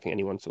idea. I don't think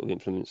anyone sort of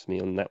influenced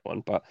me on that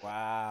one, but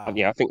wow.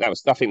 I think that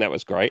was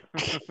great.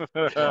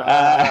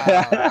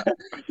 I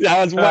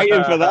was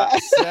waiting for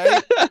that.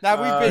 Now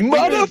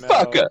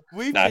motherfucker.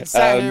 We've been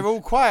sat here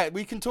all quiet.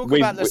 We can talk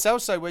about Lo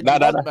Celso when you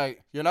want, mate.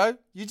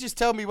 You just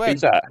tell me when.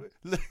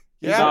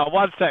 Yeah. No,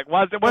 1 sec.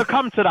 We'll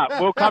come to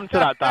that. We'll come to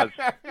that, Daz.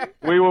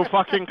 We will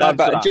fucking come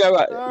to that. Do you know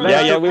what?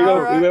 We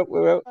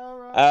will.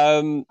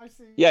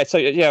 So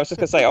I was just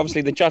gonna say,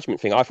 obviously the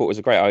judgment thing I thought was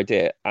a great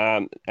idea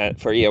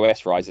for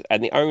EOS rises,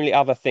 and the only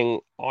other thing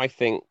I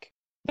think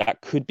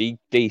that could be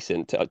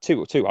decent,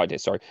 two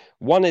ideas. Sorry,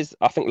 one is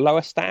I think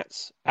lower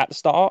stats at the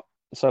start.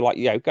 So like,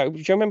 do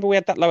you remember we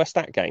had that lower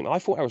stat game? I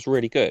thought that was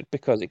really good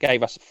because it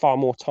gave us far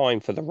more time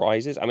for the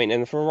rises. I mean,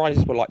 and if the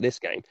rises were like this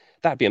game,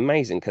 that'd be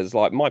amazing because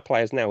like my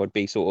players now would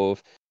be sort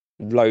of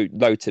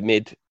low to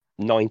mid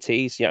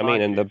 90s, you know what I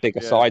mean? And the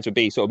bigger sides would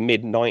be sort of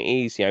mid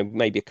 90s,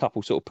 maybe a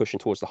couple sort of pushing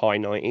towards the high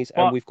 90s.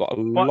 And we've got a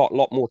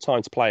lot more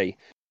time to play.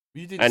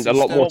 And a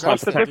lot more time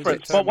to play. What's the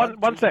difference? But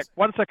one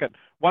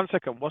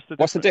second.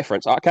 What's the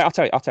difference? Okay, I'll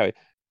tell you.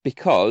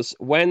 Because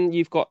when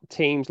you've got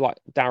teams like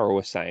Daryl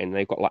was saying,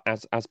 they've got like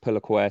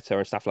Azpilicueta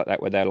and stuff like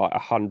that, where they're like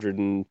 100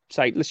 and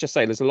let's just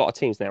say there's a lot of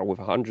teams now with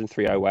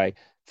 103 OA,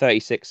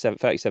 37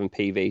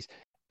 PVs.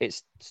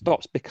 It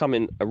stops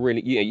becoming a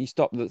really, you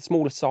stop the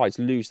smaller sides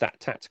lose that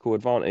tactical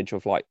advantage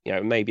of like,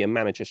 maybe a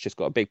manager's just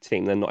got a big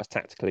team, they're not as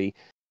tactically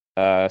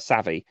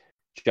savvy.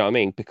 Do you know what I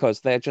mean? Because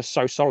they're just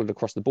so solid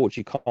across the board,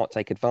 you can't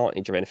take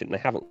advantage of anything. They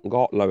haven't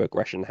got low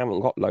aggression,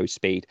 haven't got low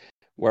speed.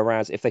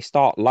 Whereas if they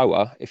start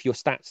lower, if your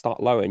stats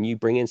start lower and you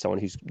bring in someone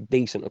who's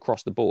decent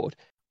across the board,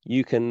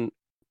 you can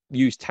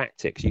use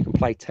tactics. You can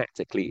play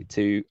tactically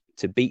to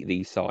beat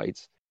these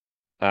sides.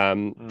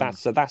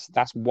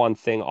 That's one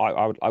thing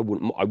I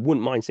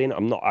wouldn't mind seeing.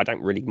 I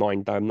don't really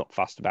mind though. I'm not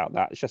fussed about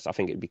that. It's just I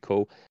think it'd be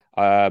cool.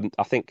 I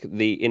think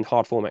in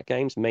hard format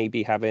games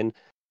maybe having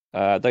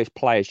those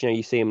players,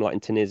 you see them like in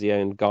Tunisia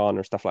and Ghana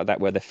and stuff like that,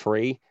 where they're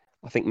free.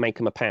 I think make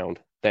them £1.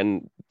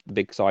 Then the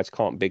big sides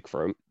can't bid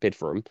for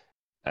them,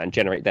 and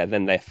generate there.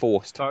 Then they're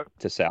forced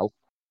to sell.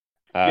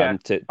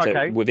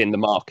 To within the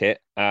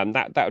market.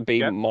 That would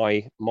be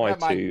my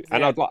two.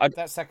 And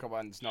that second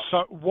one's not.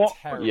 So what?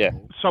 Terrible. Yeah.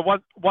 So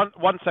one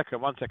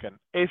second.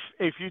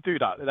 If you do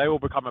that, they all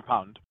become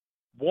 £1.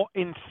 What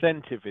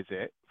incentive is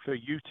it for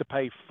you to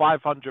pay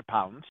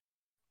 £500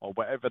 or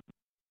whatever?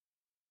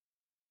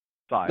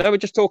 No, we're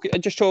just talking.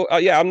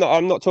 I'm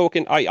not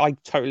talking. I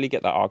totally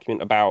get that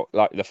argument about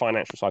like the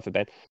financial side for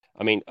Ben.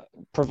 I mean,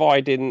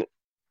 providing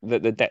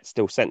that the debt's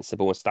still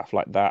sensible and stuff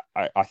like that,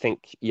 I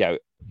think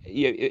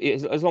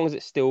as long as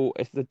it's still,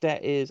 if the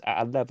debt is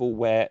at a level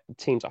where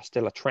teams are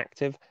still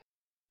attractive,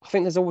 I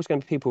think there's always going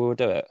to be people who will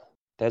do it.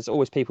 There's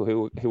always people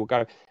who will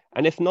go,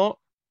 and if not,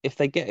 if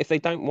they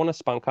don't want to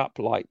spunk up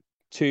like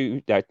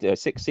 6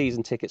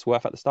 season tickets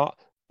worth at the start,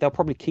 they'll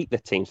probably keep the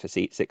teams for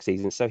 6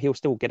 seasons, so he'll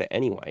still get it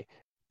anyway.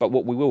 But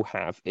what we will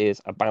have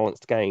is a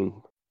balanced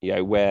game,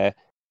 where,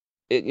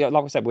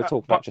 like I said, we're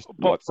talking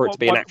about for it to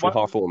be an actual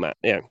hard format.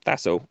 Yeah,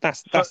 that's all.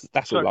 That's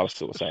all I was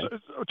sort of saying.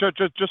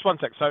 Just one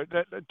sec. So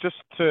just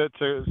to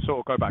sort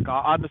of go back,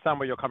 I understand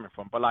where you're coming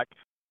from, but like,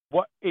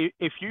 what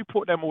if you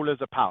put them all as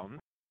 £1,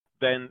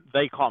 then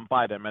they can't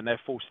buy them and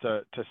they're forced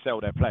to sell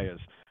their players.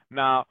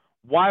 Now,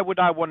 why would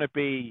I want to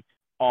be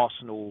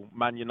Arsenal,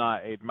 Man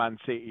United, Man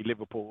City,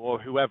 Liverpool, or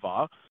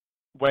whoever,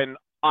 when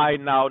I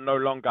now no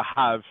longer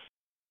have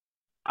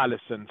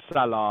Alisson,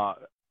 Salah,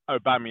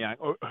 Aubameyang,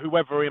 or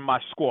whoever in my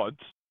squad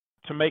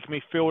to make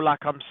me feel like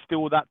I'm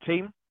still that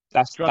team?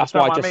 That's why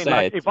I just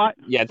said. Like,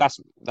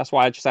 that's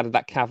why I just added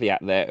that caveat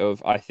there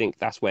of I think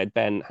that's where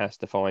Ben has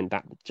to find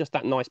that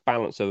nice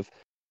balance of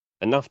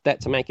enough debt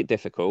to make it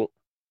difficult,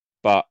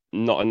 but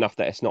not enough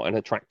that it's not an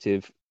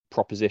attractive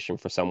proposition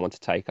for someone to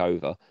take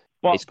over.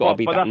 It's got to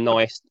be that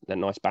nice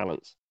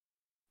balance.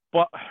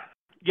 But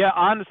yeah,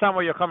 I understand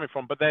where you're coming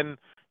from, but then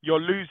you're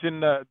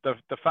losing the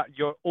fact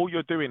all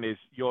you're doing is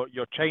you're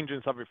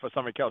changing something for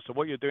something else. So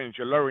what you're doing is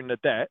you're lowering the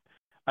debt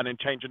and then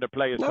changing the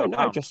players.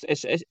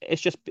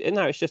 It's just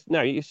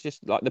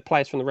like the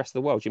players from the rest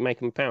of the world. You make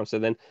them £1, so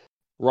then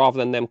rather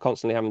than them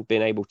constantly having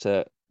been able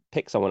to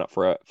pick someone up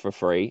for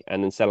free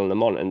and then selling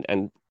them on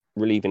and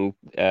relieving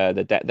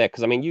the debt there,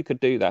 because I mean you could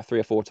do that 3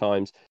 or 4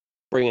 times,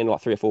 bring in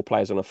like 3 or 4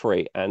 players on a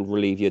free and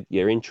relieve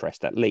your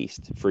interest at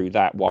least through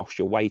that whilst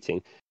you're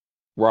waiting,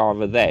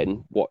 rather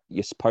than what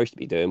you're supposed to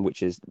be doing,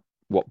 which is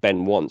what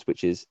Ben wants,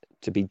 which is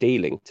to be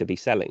dealing, to be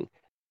selling.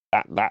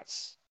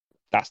 That's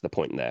the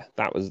point there.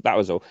 That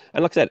was all.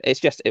 And like I said,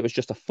 it was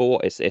just a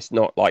thought. It's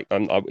not like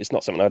it's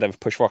not something I'd ever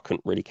push for. I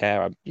couldn't really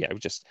care. I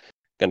was just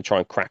going to try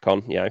and crack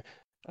on.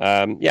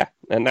 And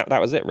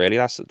that was it really.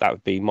 That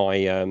would be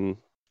my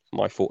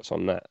my thoughts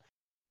on that.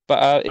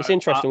 But it's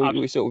interesting.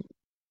 We sort of.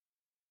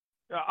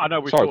 I know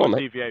we sort of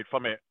deviate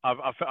from it.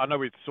 I know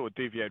we sort of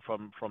deviate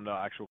from the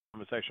actual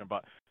conversation,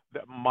 but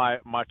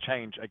my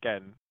change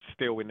again,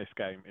 still in this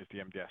game, is the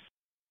MDS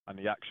and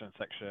the action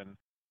section,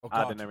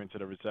 adding them into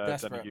the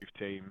reserves and the youth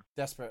team.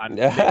 Desperate. And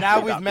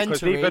now with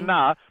mentoring. Even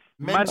now,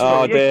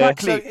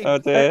 exactly. Oh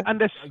dear. And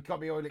this,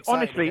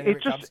 honestly,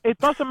 it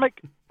doesn't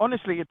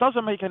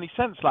make any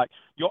sense. Like,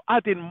 you're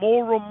adding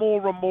more and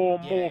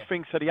more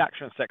things to the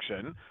action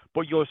section,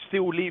 but you're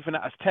still leaving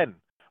it as 10.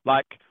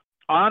 Like,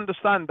 I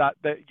understand that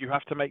you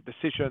have to make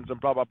decisions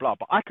and blah blah blah,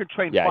 but I could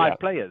train 5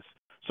 players.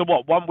 So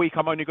what? 1 week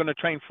I'm only going to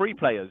train 3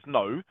 players?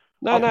 No.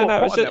 No.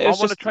 I want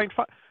to train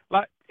 5.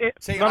 Like it.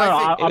 See,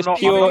 I'm not.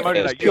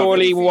 It's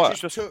purely what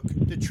just took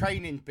the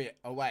training bit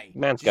away.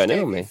 Man's going in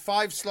on me.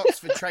 5 slots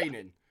for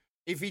training.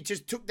 If he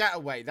just took that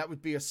away, that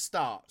would be a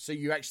start. So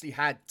you actually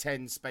had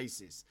 10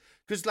 spaces.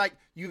 Because like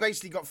you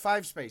basically got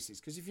 5 spaces.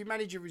 Because if you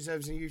manage your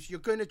reserves and you're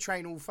going to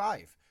train all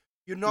 5.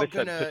 You're not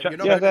going to do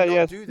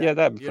that. Yeah,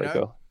 that'd be pretty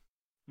cool.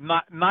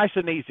 Nice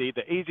and easy.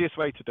 The easiest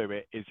way to do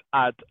it is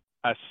add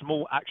a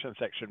small action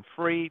section,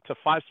 3 to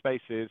 5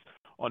 spaces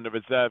on the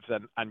reserves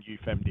and youth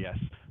MDS.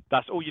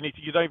 That's all you need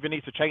to. You don't even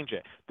need to change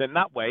it. Then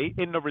that way,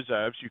 in the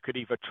reserves, you could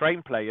either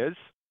train players,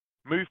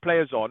 move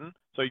players on.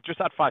 So you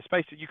just add 5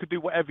 spaces. You could do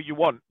whatever you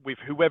want with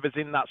whoever's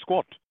in that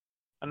squad,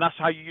 and that's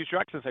how you use your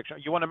action section.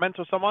 You want to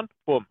mentor someone?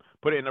 Boom,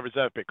 put it in the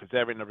reserve bit because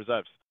they're in the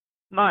reserves.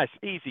 Nice,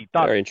 easy,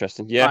 done. Very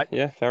interesting. Yeah,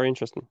 very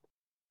interesting.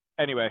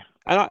 Anyway,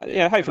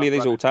 and hopefully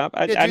these all tab.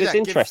 And it's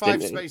interesting.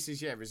 Give 5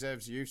 spaces,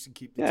 reserves use and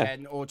keep the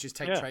 10, or just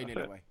take training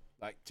away.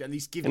 Like at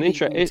least give me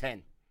all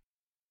 10.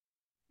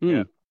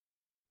 Yeah.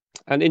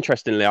 And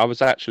interestingly, I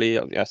was actually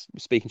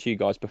speaking to you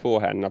guys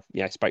beforehand,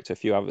 and I spoke to a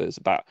few others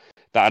about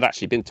that. I'd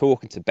actually been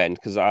talking to Ben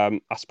because I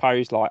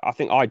suppose I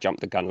think I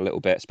jumped the gun a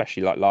little bit,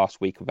 especially like last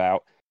week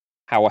about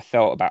how I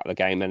felt about the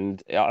game.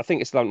 And I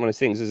think it's like one of those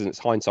things, isn't it?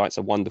 Hindsight's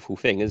a wonderful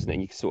thing, isn't it?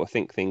 You can sort of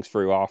think things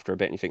through after a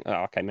bit, and you think,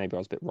 oh, okay, maybe I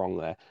was a bit wrong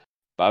there.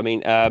 But I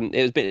mean,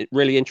 it was a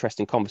really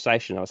interesting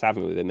conversation I was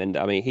having with him, and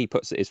I mean, he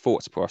puts his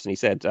thoughts across, and he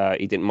said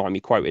he didn't mind me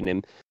quoting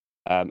him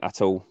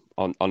at all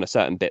on a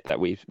certain bit that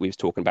we was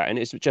talking about, and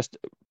it's just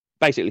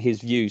basically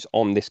his views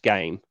on this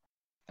game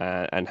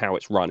and how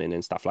it's running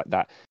and stuff like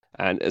that.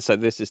 And so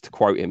this is to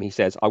quote him. He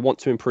says, "I want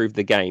to improve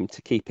the game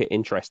to keep it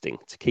interesting,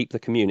 to keep the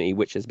community,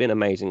 which has been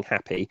amazing,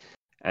 happy,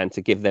 and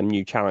to give them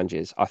new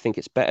challenges. I think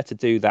it's better to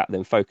do that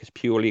than focus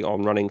purely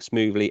on running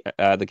smoothly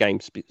the game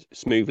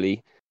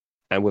smoothly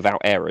and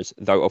without errors,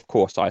 though of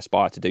course I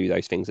aspire to do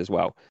those things as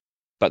well.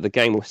 But the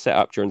game was set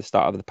up during the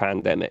start of the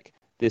pandemic.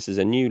 This is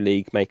a new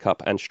league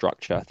makeup and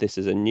structure. This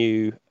is a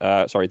new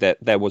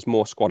there was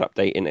more squad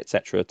updating,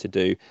 etc. to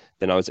do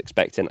than I was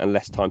expecting, and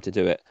less time to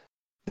do it.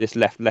 This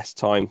left less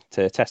time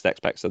to test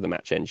aspects of the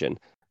match engine.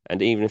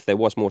 And even if there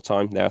was more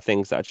time, there are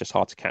things that are just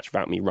hard to catch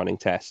without me running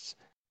tests.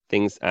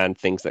 Things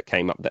that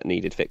came up that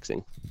needed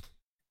fixing."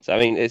 So I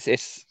mean, it's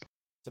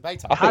a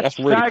beta. I think that's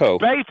really cool.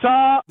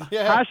 Beta.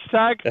 Yeah.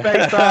 Hashtag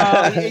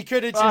beta. He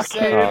could have just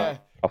said,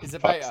 "For a fuck's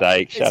beta.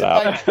 sake, shut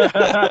up." But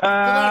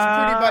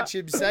that's pretty much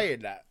him saying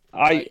that.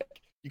 I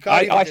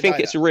think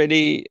it's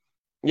really,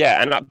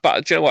 yeah,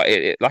 but do you know what?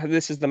 Like,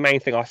 this is the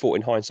main thing I thought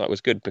in hindsight was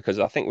good, because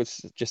I think it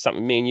was just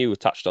something me and you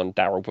touched on,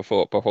 Daryl,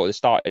 before this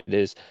started.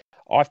 Is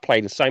I've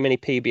played so many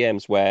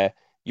PBMs where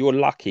you're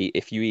lucky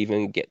if you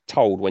even get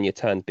told when your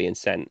turn's being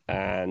sent,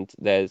 and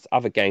there's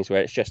other games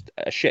where it's just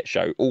a shit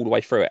show all the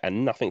way through it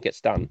and nothing gets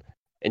done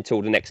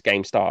until the next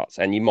game starts,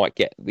 and you might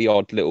get the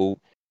odd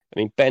little. I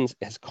mean, Ben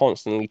has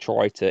constantly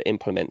tried to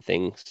implement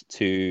things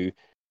to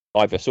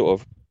either sort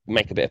of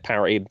make a bit of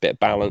parity, a bit of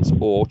balance,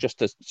 or like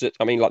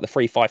the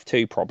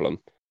 3-5-2 problem.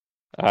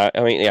 I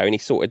mean, and he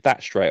sorted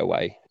that straight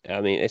away. I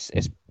mean,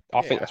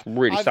 I think that's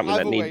really something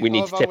that we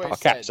need to tip our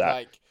caps at.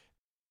 Like,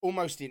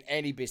 almost in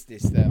any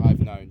business that I've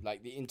known,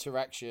 like, the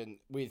interaction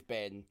with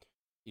Ben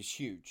is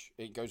huge.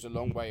 It goes a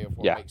long way of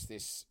what makes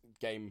this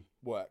game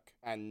work.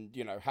 And,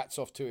 you know, hats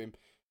off to him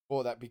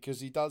for that,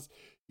 because he does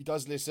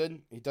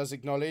listen, he does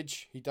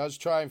acknowledge, he does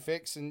try and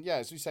fix. And yeah,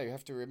 as we say, you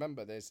have to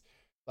remember there's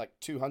like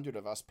 200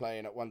 of us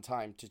playing at one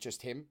time to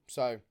just him.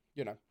 So,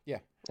 you know, yeah.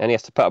 And he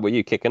has to put up with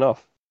you kicking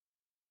off.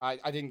 I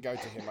didn't go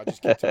to him. I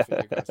just kicked off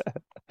with you guys.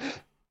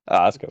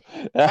 That's cool.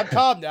 I'm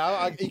calm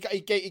now.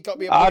 He got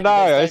me. I know.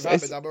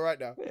 I'm all right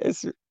now.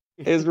 It's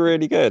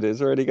really good. It's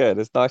really good.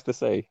 It's nice to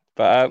see.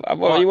 But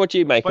what do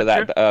you make of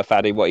that,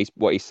 Faddy?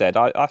 What he said?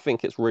 I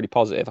think it's really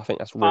positive. I think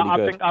that's really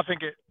good.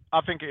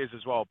 I think it is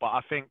as well. But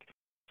I think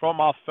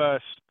from our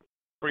first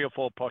 3 or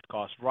 4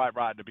 podcasts, right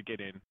at the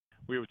beginning,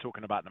 we were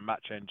talking about the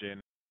match engine.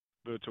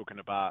 We were talking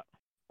about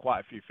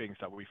quite a few things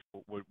that we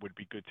thought would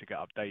be good to get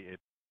updated.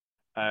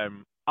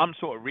 I'm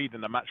sort of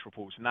reading the match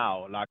reports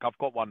now. Like, I've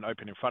got one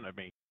open in front of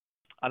me,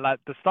 and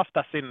like the stuff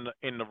that's in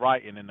the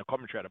writing in the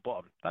commentary at the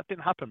bottom, that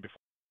didn't happen before.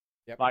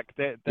 Yep. Like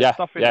there's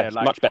stuff in there. It's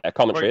like, much better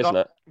commentary, isn't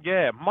it?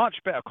 Yeah, much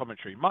better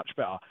commentary, much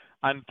better.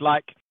 And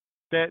like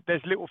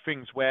there's little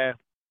things where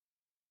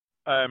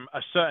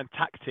a certain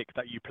tactic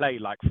that you play,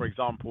 like for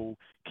example,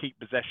 keep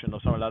possession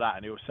or something like that,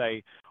 and it will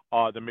say,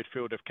 "Oh, the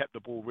midfield have kept the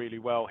ball really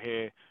well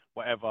here,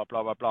 whatever,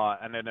 blah blah blah,"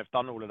 and then they've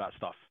done all of that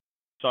stuff.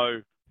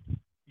 So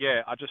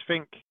yeah, I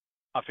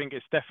think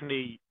it's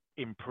definitely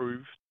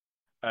improved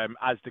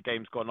as the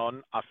game's gone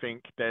on. I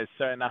think there's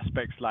certain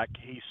aspects, like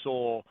he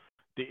saw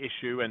the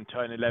issue and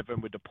turn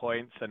 11 with the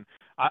points, and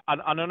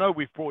I know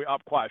we've brought it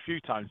up quite a few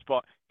times,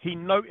 but he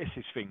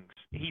notices things,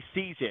 he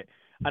sees it,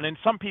 and then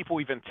some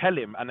people even tell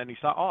him, and then he's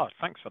like, "Oh,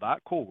 thanks for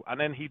that, cool," and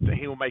then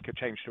he'll make a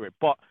change to it.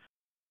 But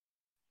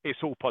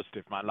it's all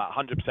positive, man, like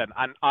 100%.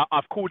 And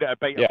I've called it a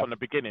beta from the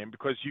beginning,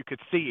 because you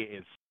could see it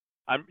is.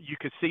 You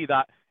could see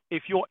that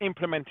if you're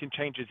implementing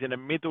changes in the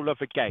middle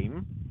of a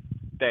game,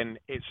 then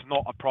it's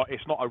not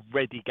a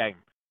ready game.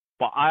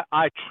 But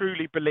I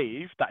truly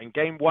believe that in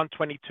game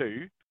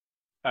 122,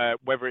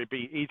 whether it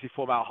be easy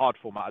format or hard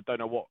format, I don't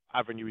know what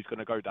avenue he's going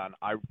to go down.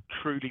 I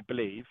truly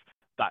believe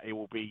that it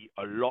will be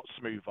a lot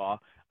smoother,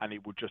 and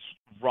it will just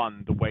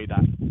run the way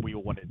that we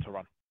all want it to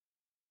run.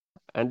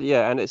 And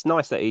yeah, and it's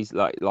nice that he's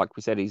like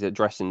we said, he's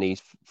addressing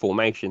these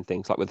formation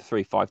things, like with the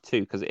 3-5-2,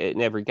 because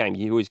in every game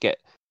you always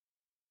get.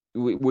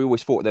 We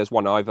always thought there's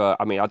one either.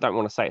 I mean, I don't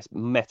want to say it's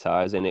meta,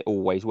 as in it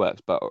always works,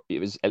 but it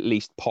was at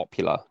least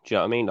popular. Do you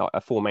know what I mean? Like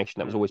a formation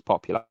that was always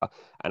popular,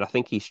 and I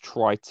think he's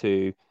tried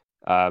to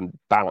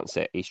balance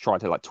it. He's tried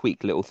to like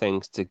tweak little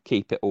things to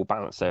keep it all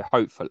balanced. So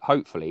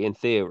hopefully, in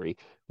theory,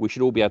 we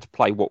should all be able to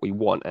play what we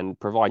want, and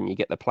providing you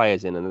get the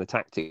players in and the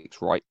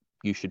tactics right,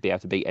 you should be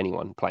able to beat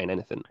anyone playing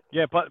anything.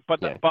 Yeah, but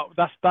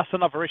that's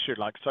another issue.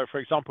 Like, so for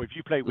example, if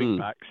you play wing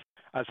backs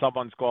and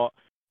someone's got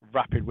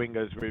rapid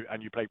wingers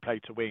and you play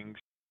to wings,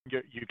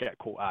 you get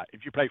caught out.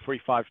 If you play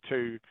 3-5-2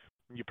 and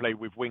you play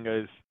with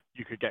wingers,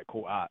 you could get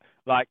caught out.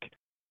 Like,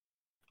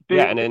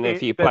 and then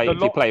if you play with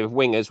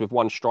wingers with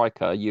one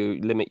striker, you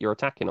limit your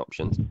attacking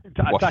options.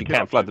 Whilst you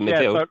can't flood the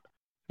midfield.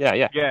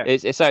 Yeah.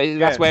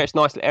 That's where it's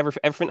nice.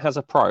 Everything has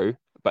a pro,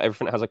 but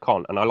everything has a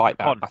con, and I like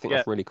that. I think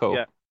that's really cool.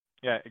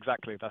 Yeah,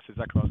 exactly. That's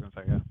exactly what I was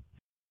going to say.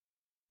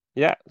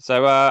 Yeah. Yeah.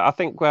 So I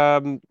think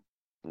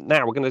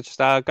now we're going to just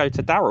go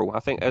to Daryl. I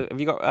think. Have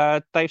you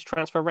got Dave's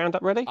transfer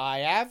roundup ready? I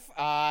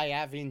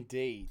have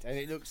indeed, and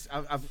it looks.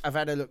 I've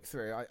had a look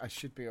through. I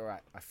should be all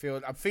right.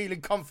 I'm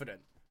feeling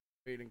confident.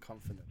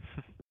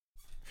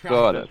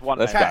 Got There's it. one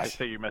Let's name go. I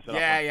see you messing up.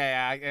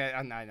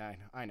 Yeah.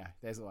 I know.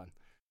 There's the one.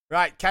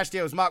 Right, cash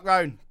deals. Mark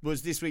Rowan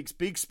was this week's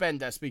big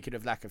spender. Speaking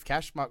of lack of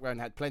cash, Mark Rowan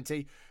had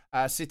plenty.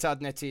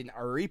 Sittard netting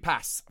a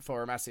repass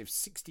for a massive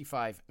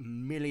 65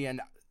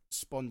 million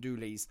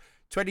spondulis.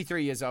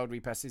 23 years old,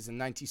 repasses a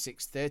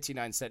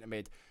 96-39 centre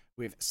mid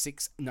with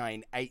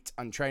 698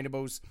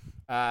 untrainables.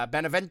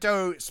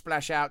 Benevento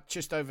splash out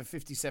just over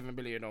 57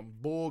 million on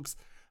Borgs.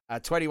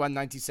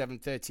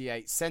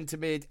 21.97-38 centre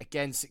mid,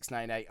 again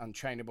 698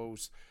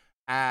 untrainables.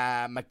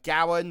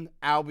 McGowan,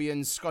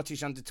 Albion's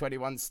Scottish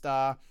under-21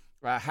 star,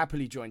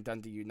 happily joined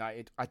Dundee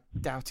United. I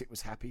doubt it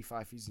was happy.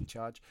 Fifey's in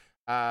charge.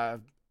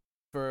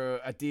 For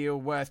a deal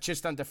worth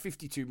just under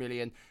 52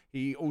 million.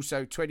 He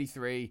also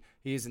 23.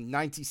 He is a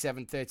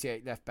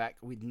 97-38 left back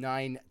with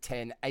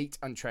 9-10-8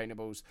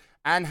 untrainables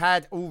and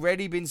had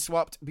already been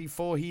swapped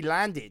before he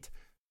landed.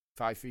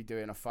 Fifey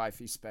doing a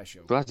Fifey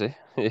special. Bloody.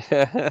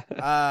 Yeah.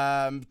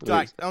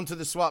 Right, onto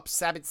the swap.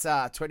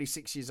 Sabitzer,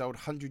 26 years old,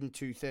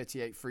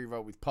 102-38 free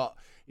roll with Pot.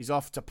 He's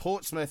off to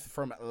Portsmouth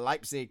from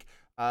Leipzig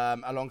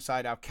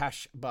alongside our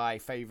cash buy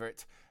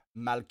favourite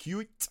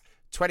Malkuit.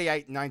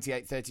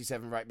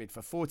 28-98-37 right mid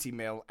for 40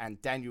 mil,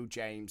 and Daniel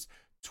James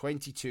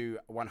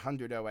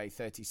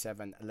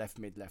 22-100-08-37 left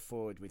mid left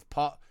forward with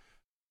Pot.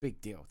 Big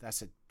deal.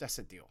 That's a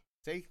deal.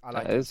 See, I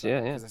like that.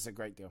 Yeah. That's a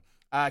great deal.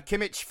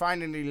 Kimmich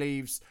finally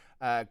leaves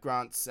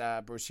Grant's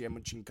Borussia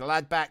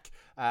Mönchengladbach.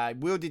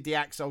 Wielded the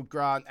axe, old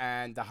Grant,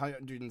 and the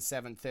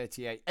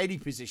 107-38 any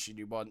position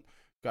you want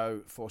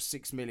go for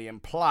 6 million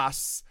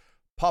plus.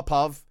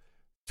 Popov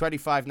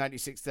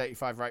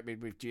 25-96-35 right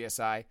mid with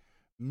GSI.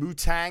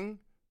 Mutang,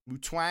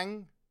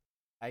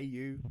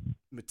 AU,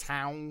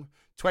 Mutang,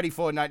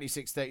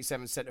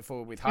 24-96-37 centre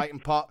forward with Height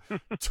and Pot.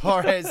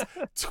 Torres,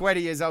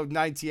 20 years old,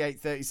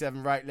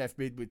 98-37 right left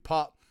mid with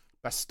Pot.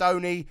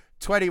 Bastoni,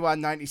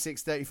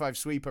 21-96-35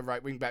 sweeper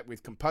right wing back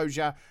with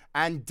Composure.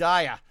 And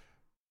Dyer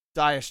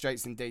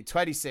straights indeed,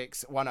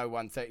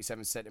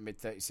 26-101-37 centre mid,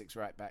 36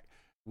 right back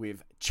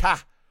with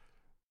Cha.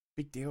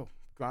 Big deal.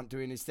 Grant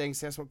doing his thing.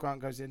 So that's what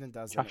Grant goes in and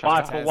does.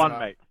 5 for 1,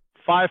 mate.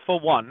 5 for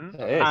 1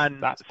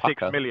 and That's 6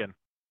 pucker. million.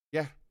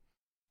 Yeah.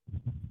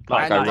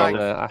 Can't go wrong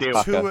there.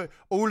 That's pucker.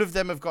 All of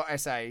them have got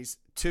SAs.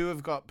 2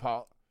 have got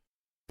Pot.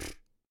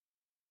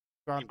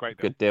 Grant, Great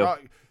deal. Good deal.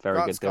 Very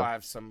Grant's good deal. got to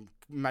have some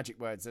magic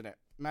words in it.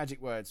 Magic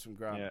words from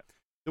Grant. Yeah.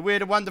 The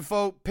Weird and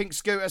Wonderful. Pink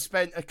Scooter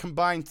spent a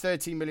combined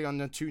 13 million on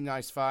the 2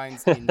 nice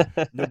finds in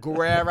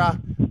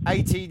Nogueira.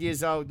 18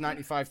 years old,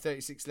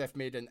 95-36 left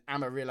mid, and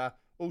Amarilla,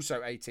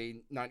 also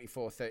 18,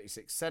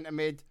 94-36 centre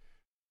mid.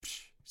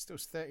 Still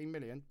 13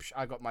 million.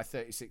 I got my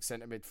 36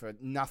 centre mid for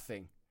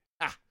nothing.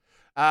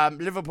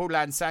 Liverpool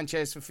land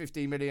Sanchez for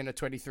 15 million, a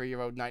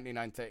 23-year-old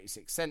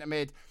 99-36 centre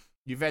mid.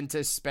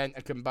 Juventus spent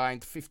a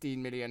combined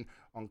 15 million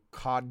on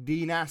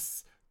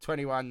Cardenas,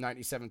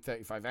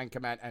 21-97-35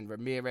 anchorman, and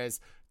Ramirez,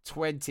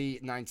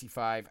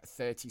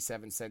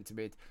 20-95-37 centre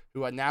mid,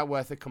 who are now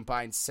worth a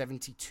combined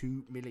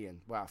 72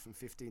 million. Wow, from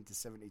 15 to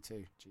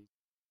 72. Jeez.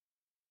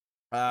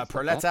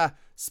 Proletta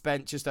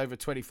spent just over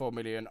 24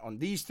 million on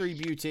these 3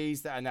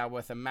 beauties that are now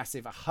worth a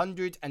massive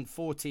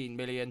 114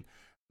 million.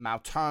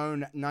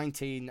 Mautone,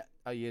 19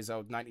 years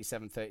old,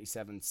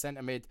 97-37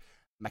 centre mid.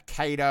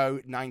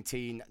 Makado,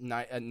 19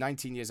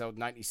 years old,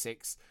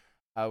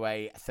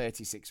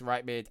 96-08-36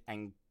 right mid.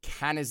 And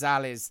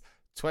Canizales,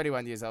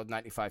 21 years old,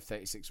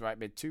 95-36 right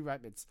mid. 2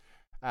 right mids.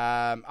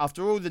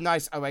 After all the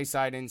nice OA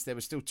signings, there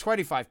were still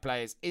 25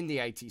 players in the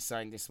 80s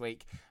signed this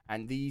week,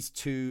 and these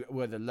 2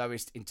 were the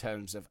lowest in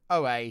terms of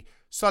OA.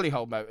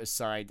 Solihull Motors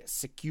signed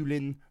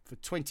Sekulin for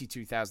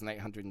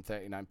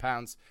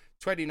 £22,839.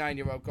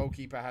 29-year-old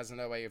goalkeeper has an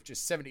OA of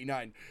just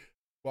 79,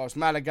 whilst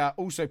Malaga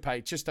also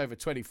paid just over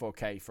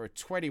 24k for a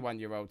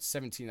 21-year-old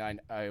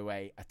 79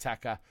 OA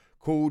attacker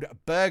called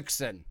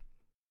Bergson.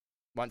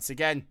 Once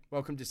again,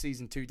 welcome to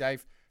season 2,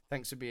 Dave.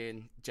 Thanks for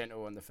being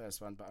gentle on the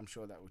first one, but I'm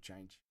sure that will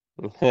change.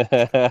 We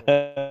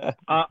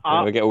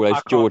get all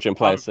those Georgian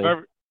players.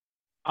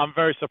 I'm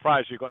very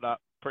surprised you got that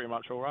pretty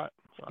much all right.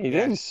 So. He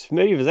did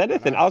smooth as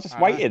anything. I was just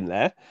waiting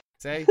there.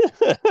 See,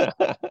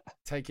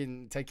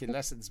 taking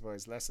lessons,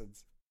 boys,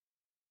 lessons.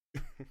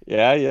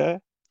 Yeah.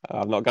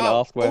 I'm not going to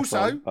ask where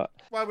also, from, but...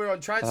 while we're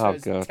on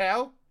transfers,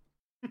 Kel.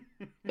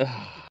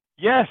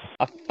 Yes.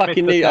 I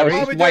fucking knew. I was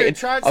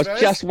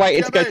just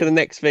waiting to go to the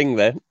next thing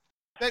then.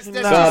 Let's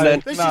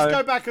just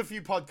go back a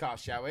few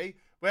podcasts, shall we?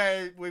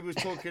 Where we was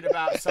talking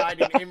about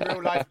signing in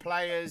real life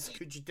players.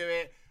 Could you do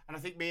it? And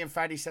I think me and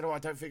Faddy said, I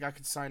don't think I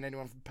could sign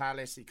anyone from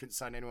Palace. He couldn't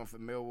sign anyone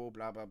from Millwall,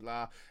 blah, blah,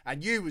 blah.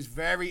 And you was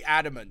very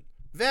adamant.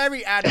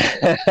 Very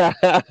adamant.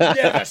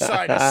 Never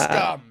sign a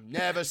scum.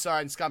 Never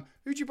sign scum.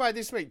 Who'd you buy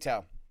this week,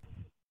 Tal?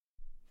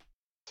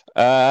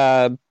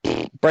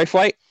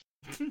 Braithwaite.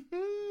 Who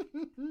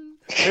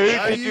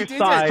did you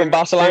sign from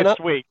Barcelona this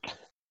week?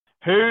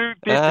 Who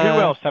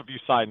else have you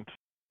signed?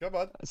 Come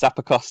on.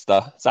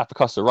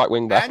 Zappacosta, right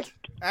wing back.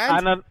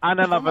 And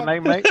another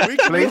name, mate.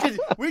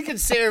 We can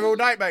sit here all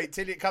night, mate,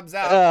 till it comes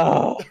out.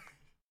 Oh,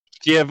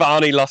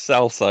 Giovanni Lo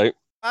Celso.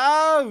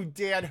 Oh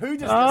dear, and who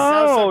does Lo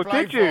Celso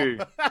play did you?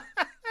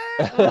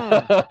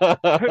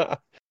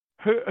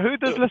 Who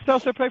does Lo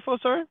Celso play for?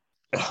 Sorry.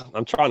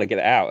 I'm trying to get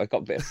it out. I've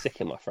got a bit of sick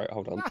in my throat.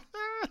 Hold on.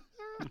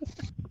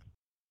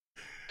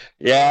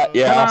 Yeah.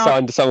 I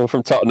signed someone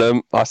from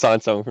Tottenham.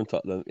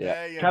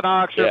 Yeah. Can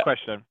I ask you a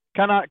question?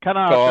 Can I ask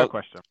you a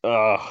question?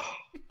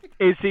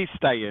 Is he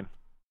staying?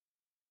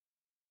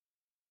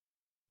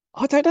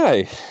 I don't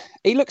know.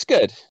 He looks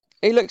good.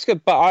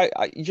 But I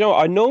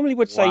I normally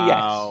would say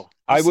yes.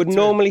 I would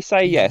normally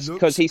say yes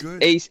because he's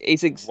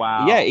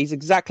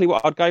exactly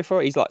what I'd go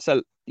for. He's like,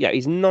 so yeah,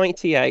 he's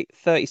 98,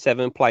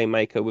 37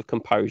 playmaker with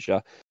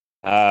composure.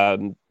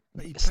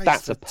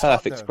 Stats are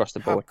perfect across the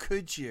board. How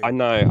could you? I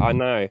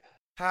know.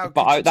 That's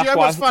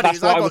what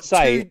I would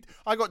say.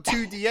 I got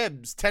 2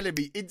 DMs telling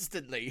me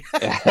instantly.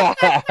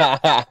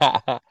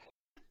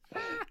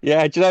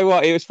 Yeah, do you know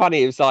what? It was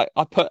funny. It was like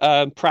I put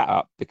Pratt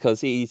up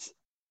because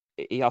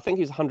I think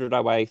he's 100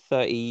 away,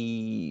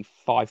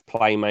 35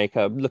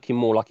 playmaker, looking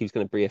more like he was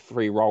going to be a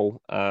free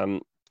role.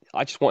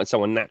 I just wanted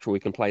someone natural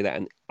who can play that,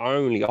 and the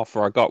only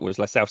offer I got was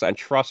Lo Celso. And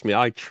trust me,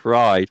 I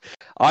tried.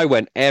 I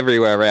went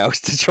everywhere else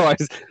to try,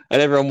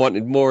 and everyone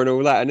wanted more and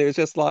all that. And it was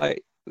just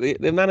like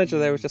the manager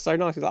there was just so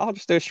nice. He's like, "I'll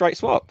just do a straight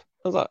swap."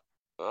 I was like,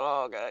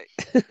 "Oh, okay."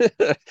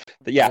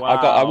 But yeah,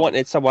 I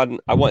wanted someone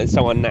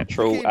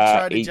natural.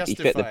 He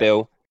fit the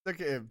bill.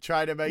 Look at him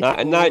trying to make no.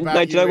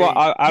 Do you know what?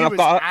 I've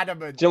got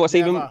adamant. Do you know what's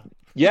even?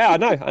 Yeah, I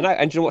know.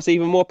 And do you know what's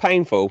even more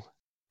painful?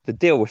 The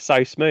deal was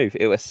so smooth.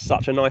 It was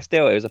such a nice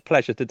deal. It was a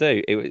pleasure to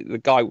do. The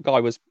guy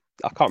was,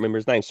 I can't remember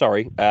his name.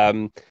 Sorry,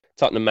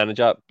 Tottenham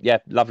manager. Yeah,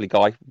 lovely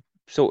guy.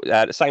 So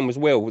the same as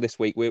Will this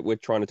week. We're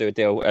trying to do a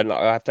deal, and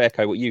I have to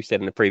echo what you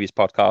said in the previous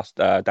podcast,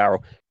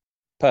 Daryl.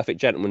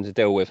 Perfect gentleman to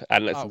deal with,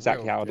 and that's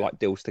exactly how I'd like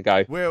deals to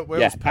go.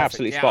 Will's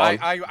absolutely spot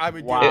on. I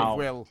would deal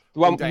with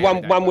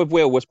Will. One with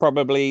Will was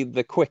probably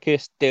the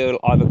quickest deal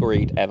I've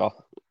agreed ever.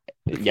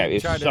 Yeah,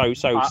 it's so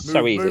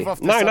easy. Lo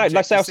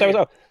Celso as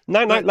well.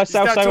 No, Lo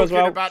Celso as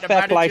well.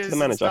 Fair play to the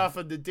manager.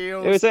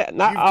 It was it.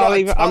 No, I'm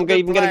even going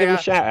to give him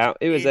a shout out.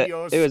 It was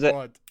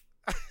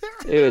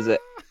it.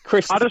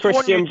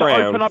 Christian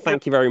Brown.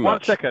 Thank you very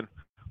much.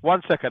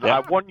 One second. Yeah.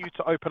 I want you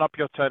to open up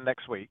your turn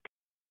next week.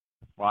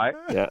 Right?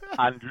 Yeah.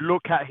 And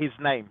look at his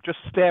name. Just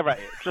stare at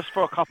it, just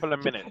for a couple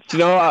of minutes. Do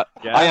you know what?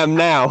 Yeah? I am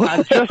now.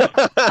 And just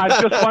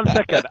 1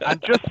 second.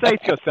 And just say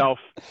to yourself.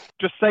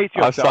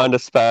 I've signed a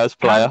Spurs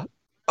player.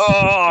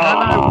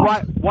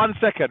 Right. 1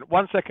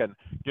 second.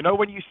 You know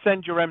when you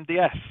send your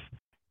MDS,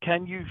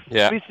 can you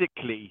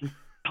physically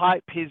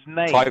type his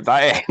name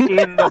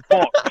in the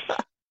box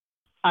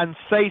and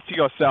say to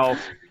yourself,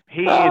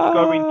 he is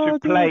going to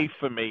play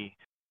for me.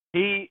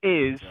 He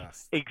is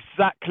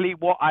exactly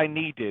what I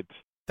needed.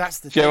 That's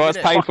the thing. It's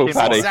painful,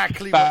 Paddy.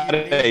 Exactly what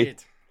you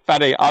needed.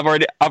 Paddy, I've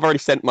already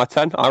sent my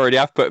turn. I already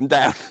have put him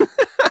down.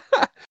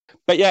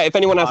 But yeah, if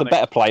anyone has a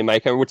better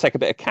playmaker and would take a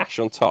bit of cash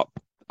on top,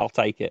 I'll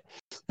take it.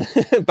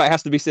 But it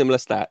has to be similar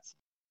stats.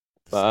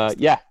 But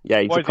he's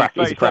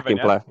a cracking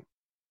player.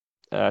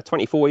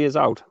 24 years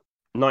old,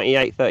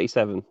 98,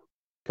 37,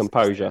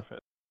 composure.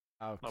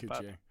 How could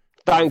you?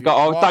 Don't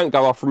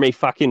go off for me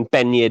fucking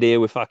Ben Yedder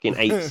with fucking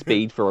 8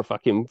 speed for a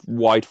fucking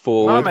wide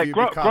forward. No, mate,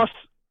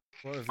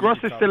 Gross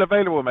is still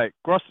available, mate.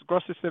 Gross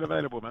is still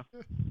available, man.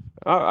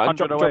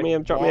 Drop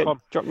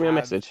me a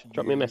message.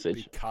 Drop me a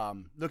message.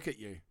 Look at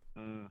you.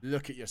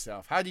 Look at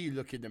yourself. How do you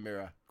look in the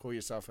mirror? Call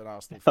yourself an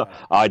Arsenal fan?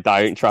 I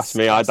don't. Trust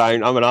me, I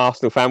don't. I'm an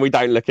Arsenal fan. We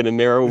don't look in the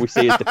mirror. All we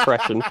see is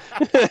depression.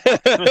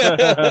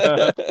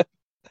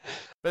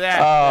 But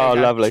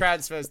lovely.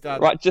 Transfer's done.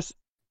 Right,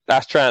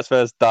 that's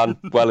transfers done.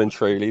 Well and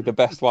truly, the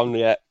best one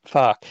yet.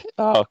 Fuck.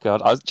 Oh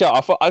god. I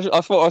thought I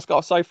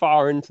got so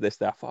far into this.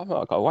 I thought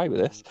I got away with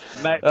this.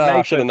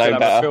 I should have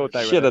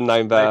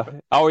known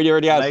better. Oh, he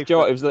already has. It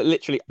was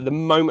literally the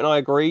moment I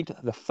agreed.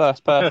 The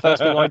first thing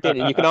I did.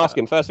 And you can ask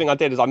him. First thing I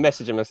did is I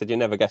messaged him. I said, "You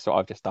never guess what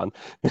I've just done."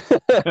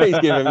 He's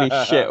giving me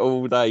shit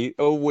all day,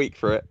 all week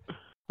for it.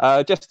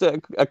 Just a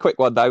quick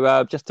one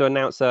though. Just to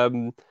announce.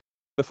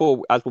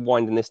 Before, as we're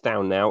winding this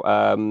down now,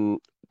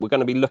 we're going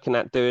to be looking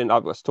at I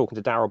was talking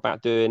to Daryl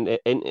about doing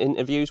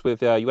interviews with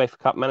UEFA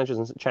Cup managers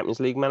and Champions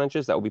League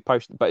managers. That will be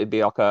posted, but it'd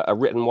be like a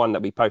written one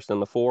that we posted on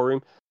the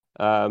forum.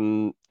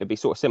 It'd be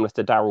sort of similar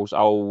to Daryl's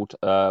old,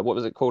 what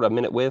was it called? A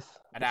minute with?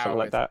 Something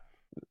like that.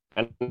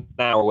 An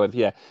hour with,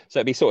 yeah. So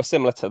it'd be sort of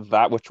similar to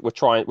that. We're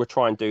trying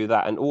to do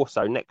that. And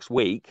also next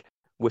week,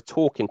 we're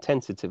talking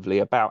tentatively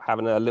about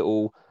having a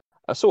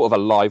sort of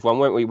a live one,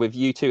 weren't we, with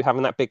you two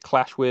having that big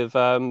clash with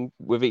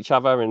each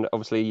other, and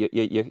obviously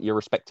your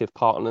respective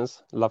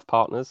partners, love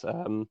partners,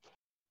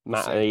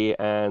 Matty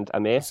and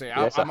Amir. So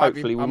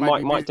hopefully we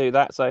might do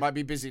that. So might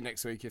be busy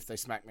next week if they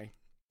smack me.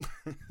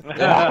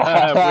 We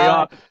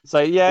are. So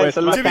yeah, it's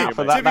a look To be- out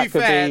for that. To be That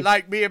could fair, be.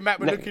 like me and Matt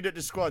were Ne- looking at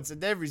the squads,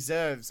 and their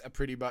reserves are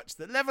pretty much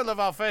the level of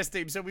our first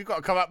team. So we've got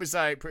to come up with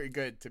something pretty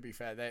good. To be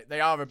fair, they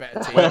are a better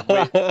team.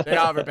 They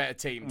are a better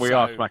team. We so,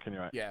 are smacking you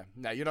right. Yeah,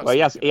 no, you're not. Well, he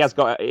has smacking us.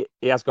 got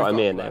We've got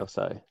Amir a plan. now,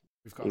 so.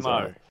 We've got He's a No,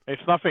 plan.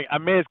 it's nothing.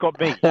 Amir's got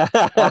me.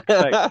 Fuck's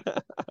sake.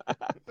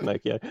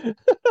 Nokia.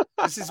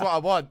 This is what I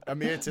want. I'm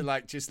here to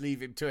like just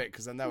leave him to it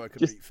because I know I can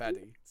beat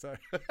Faddy. So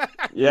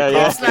Yeah, keep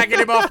yeah. slagging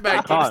him off, mate.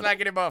 Keep Can't.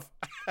 slagging him off.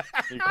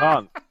 You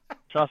can't.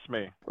 Trust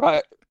me.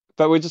 Right.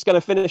 But we're just going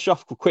to finish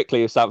off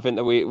quickly with something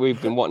that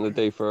we've been wanting to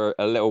do for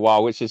a little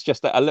while, which is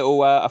just a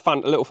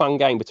little fun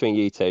game between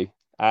you two.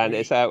 And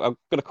it's I'm going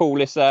to call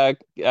this well,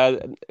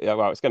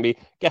 it's going to be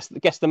guess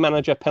the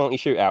manager penalty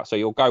shootout. So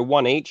you'll go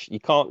one each.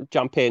 You can't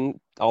jump in.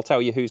 I'll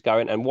tell you who's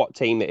going and what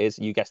team it is.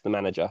 You guess the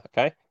manager.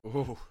 Okay.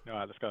 Ooh, All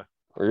right, let's go.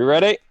 Are you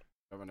ready?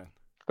 come on then.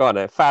 Go on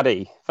then.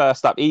 Faddy,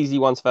 first up. Easy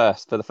ones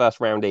first for the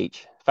first round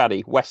each.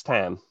 Faddy, West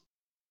Ham.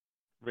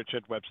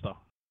 Richard Webster.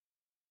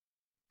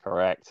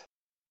 Correct.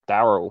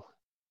 Daryl,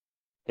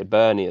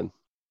 Hibernian.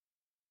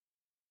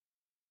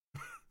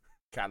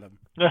 Callum.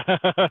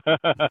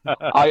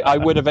 I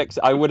would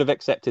have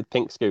accepted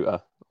Pink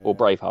Scooter or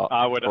Braveheart.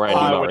 I would or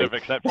Andy Murray. have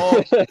accepted.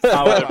 Oh,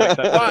 I would have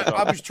accepted it Right, as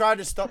well. I was trying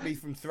to stop me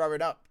from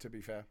throwing up. To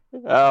be fair.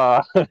 You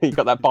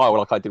got that bile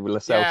like I did with Lo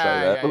Celso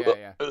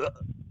Yeah. there.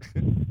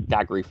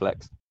 Gag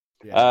reflex.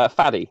 Yeah.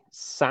 Faddy,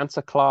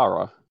 Santa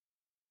Clara.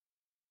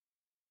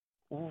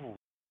 Ooh.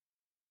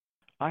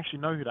 I actually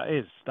know who that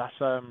is. That's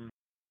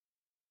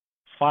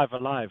Five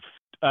Alive.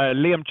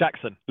 Liam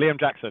Jackson.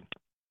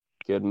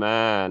 Good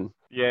man.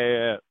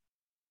 Yeah.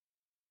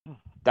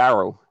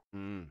 Daryl,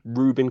 Mm.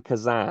 Ruben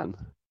Kazan.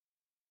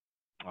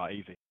 Oh,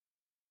 easy.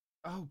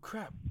 Oh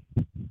crap!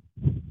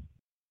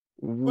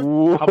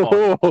 Whoa.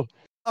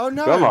 Oh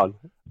no! Come on.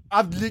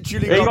 I've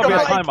literally He's There's got got to be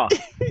a blank.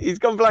 timer. He's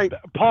gone blank.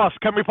 Pass.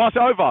 Can we pass it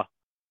over?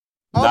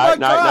 Oh no, my no,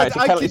 god! it's a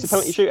penalty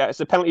shootout. It's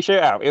a penalty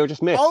shootout. He'll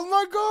just miss. Oh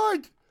my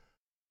god!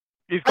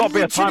 He's I got to be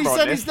a literally timer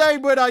said on his this.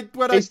 name when I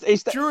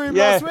He's- drew him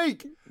yeah, last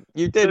week.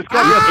 You did. There's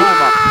got to be a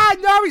timer. Ah,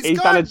 no, it's He's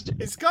gone. done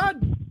It's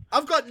gone.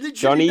 I've got literally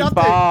Johnny nothing.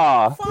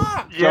 Barr.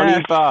 Fuck! Johnny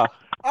Yes. Barr.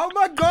 Oh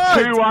my god!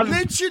 2-1.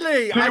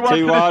 Literally. 2-1 to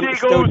 2-1, the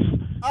Seagulls.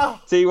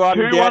 Oh,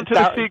 2-1. 2-1 to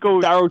the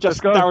Seagulls. Daryl Let's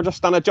just go.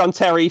 done a John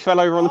Terry. He fell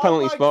over on the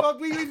penalty my spot.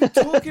 god, we were even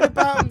talking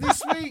about him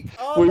this week.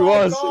 Oh We my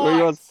was.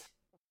 God.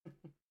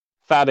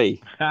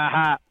 Faddy.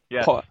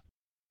 Yes.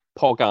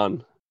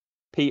 Pogan.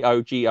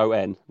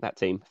 Pogon. That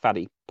team.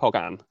 Faddy.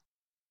 Pogan.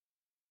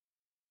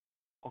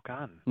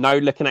 Organ. No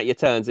looking at your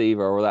turns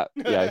either, or that,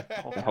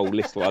 the whole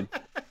list one.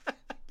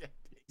 Yeah,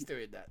 he's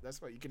doing that. That's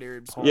what you can hear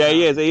him. Oh, Yeah,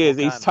 he is. He's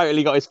Pogan.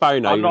 totally got his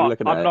phone out. I'm not.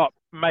 Looking at I'm it. not,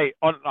 mate.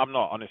 I'm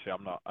not. Honestly,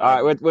 I'm not.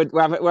 All right, we'll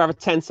have a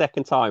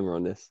 10-second timer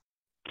on this.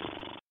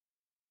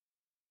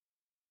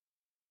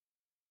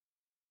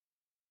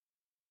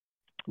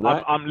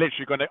 No? I'm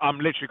literally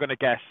gonna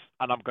guess,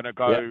 and I'm gonna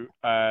go.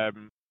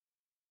 I'm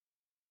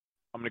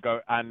gonna go,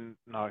 and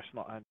no, it's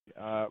not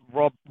Andy.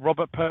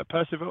 Robert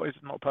Percival. Is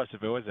it not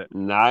Percival? Is it?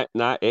 No,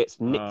 it's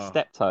Nick Oh.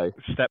 Steptoe.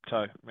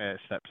 Steptoe. Yeah,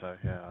 it's Steptoe.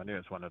 Yeah, I knew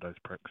it's one of those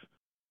pricks.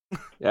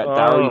 Yeah,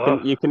 Daryl,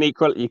 Oh. you can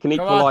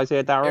equalise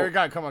here, Here we Daryl.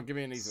 go. Come on, give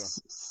me an easy one.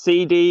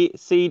 CD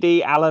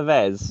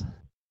Alaves.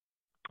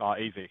 Oh,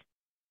 easy.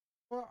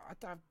 What?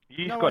 I have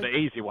You've No got idea. the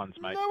easy ones,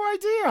 mate. no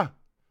idea.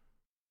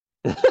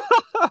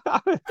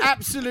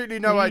 Absolutely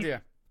no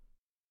idea.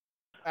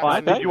 Right,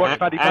 Absolutely did you watch no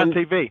Paddy idea.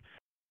 Pan TV?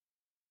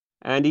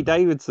 Andy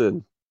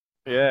Davidson.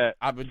 Yeah.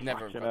 I would never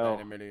have Fucking got that in hell.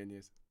 a million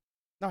years.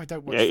 No, I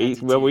don't watch Yeah,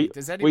 Fancy well, TV.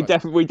 Does anyone?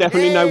 we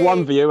definitely know one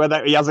Hey! viewer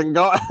that he hasn't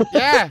got.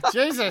 Yeah,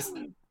 Jesus.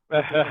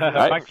 Right,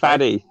 Thanks, mate.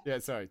 Faddy. Yeah,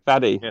 sorry.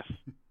 Faddy. Yes.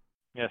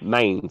 Yes.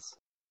 Mains.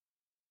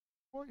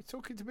 What are you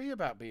talking to me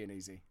about being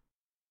easy?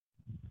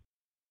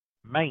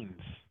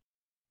 Mains.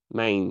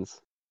 Mains.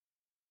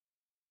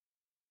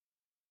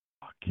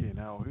 Fucking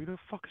hell. Who the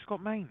fuck has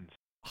got mains?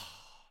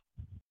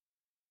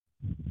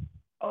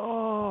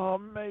 Oh,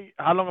 mate.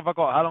 How long have I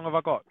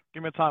got?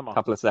 Give me a timer.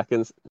 Couple of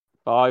seconds.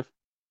 5,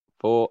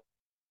 4,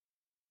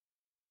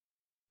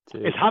 2.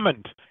 It's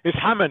Hammond.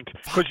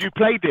 Because you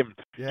played him.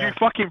 Yeah. You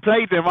fucking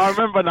played him. I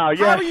remember now. How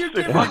Yes. are you It's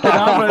giving him fucking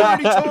that? We've Hammond.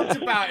 already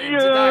talked about him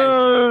today.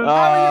 Yes. How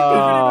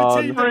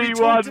are you giving him a team that we 3-1.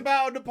 talked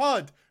about on the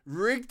pod?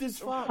 Rigged as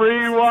fuck.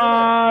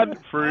 3-1.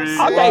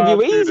 I gave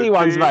you easy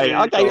ones, mate.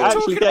 I gave- What are you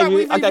actually talking about? you-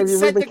 We've I even gave you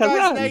said Ruben the guy's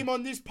Kazan. name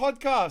on this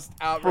podcast.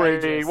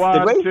 Outrageous. 3-1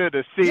 Did we? to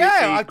the Sea Yeah,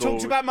 I Eagles.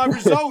 talked about my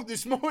result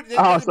this morning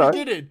Oh, at the sorry.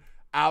 beginning.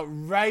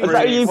 Outrageous. Is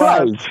that who you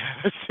 3-1 played? to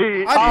the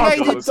Sea I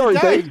Eagles. played it sorry,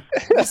 today, Dave.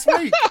 this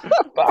week.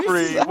 This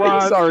is-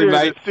 3-1 Sorry, to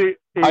mate. the Sea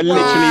I Eagles.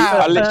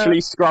 Wow.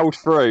 literally scrolled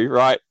through.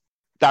 Right,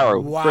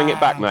 Daryl, bring it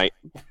back, Wow. mate.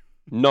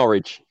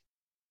 Norwich.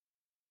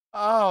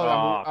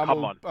 Oh,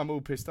 come on. I'm all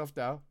pissed off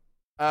now.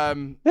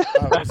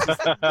 What's this?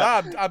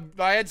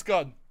 My head's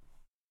gone.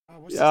 Oh,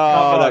 what's this? Oh,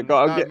 on. that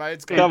got. No, my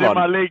head's He's gone. Come in on.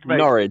 my league, mate.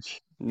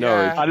 Norwich.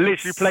 Yeah. I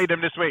literally played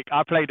him this week.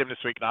 I played him this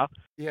week now.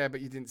 Yeah,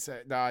 but you didn't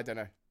say. No, I don't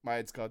know. My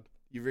head's gone.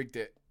 You rigged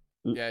it.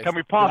 Yeah. Can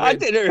we pass I it?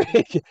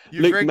 didn't.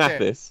 You Luke rigged it.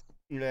 Mathis.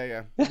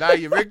 Yeah. No,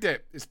 you rigged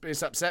it.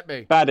 It's upset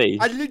me. Faddy.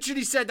 I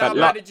literally said our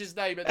manager's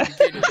name at the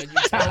beginning, and you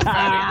tell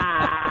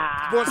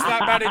Faddy. What's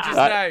that manager's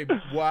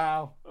name?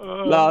 Wow.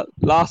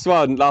 Last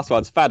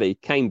one's Faddy.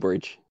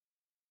 Cambridge.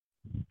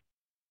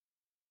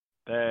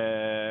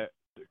 They're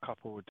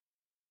coupled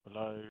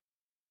below.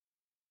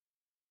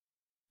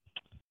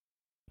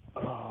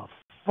 Oh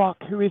fuck!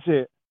 Who is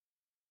it?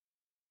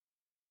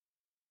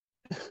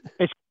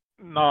 It's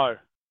no.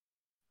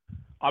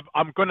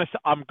 I'm gonna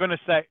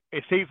say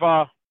it's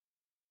either.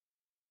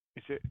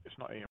 Is it? It's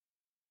not Ian.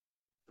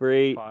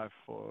 3, 5,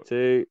 4,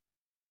 2,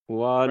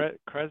 1.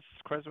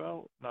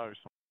 Creswell? No, it's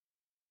not.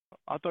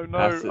 I don't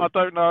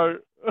know.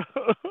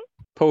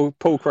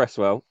 Paul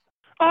Cresswell.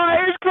 Oh,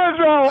 it is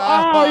Creswell!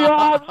 Oh, you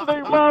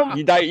absolute mum!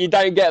 You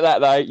don't get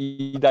that though.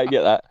 You don't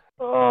get that.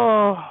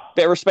 Oh.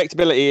 Bit of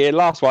respectability here.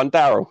 Last one,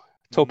 Daryl.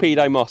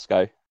 Torpedo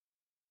Moscow.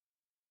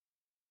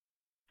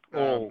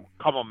 Oh,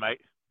 come on, mate.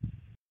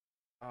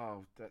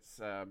 Oh, that's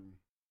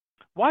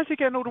Why is he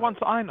getting all the ones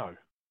that I know?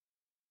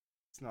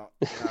 It's not.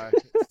 No,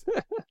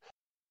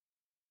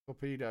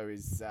 Torpedo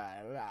is.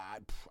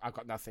 I've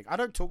got nothing. I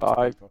don't talk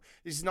to people.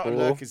 This is not a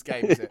lurkers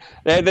game, is it?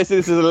 Yeah, this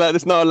is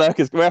not a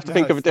lurkers. We have to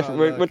think of a different.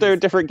 We'll do a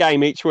different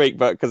game each week,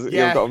 but because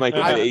you've got to make it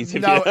a bit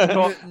easier.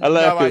 A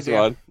lurkers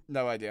one.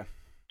 No idea.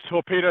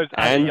 Torpedoes.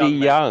 Andy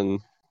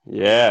Young.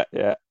 Yeah.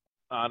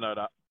 I know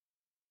that.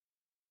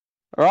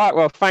 All right.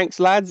 Well, thanks,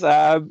 lads.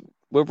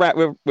 We'll wrap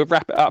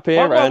it up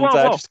here.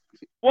 Whoa.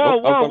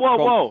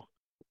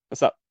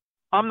 What's up?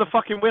 I'm the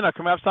fucking winner.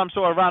 Can we have some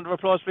sort of round of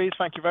applause, please?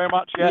 Thank you very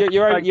much. Yeah,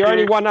 you're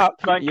only one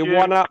up. You're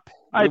one up.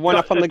 You're one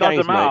up on the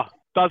games, mate.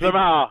 Doesn't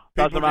matter.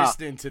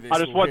 Listening to this, I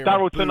just want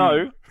Daryl to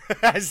know.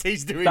 As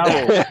he's doing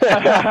Daryl.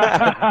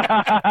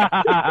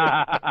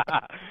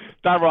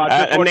 Daryl,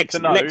 I just wanted to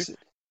know.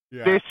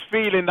 This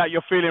feeling that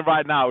you're feeling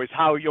right now is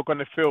how you're going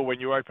to feel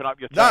when you open up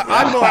your. No,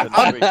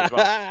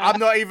 I'm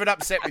not even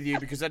upset with you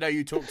because I know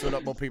you talk to a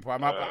lot more people.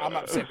 I'm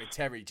upset with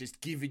Terry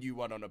just giving you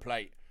one on a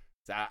plate.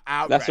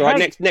 That's all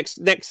right. Next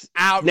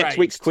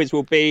week's quiz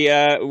will be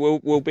a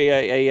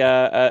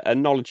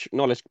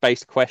knowledge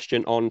based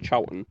question on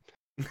Charlton.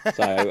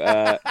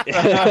 So.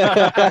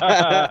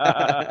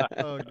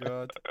 Oh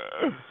God.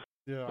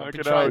 Yeah, I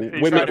can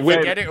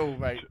get it all,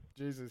 mate.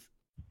 Jesus.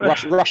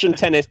 Russian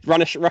tennis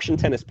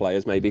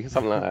players, maybe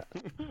something like that.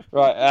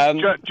 Right.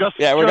 Just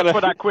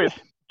for that quiz.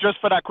 Just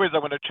for that quiz,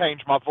 I'm going to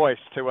change my voice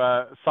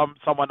to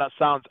someone that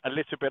sounds a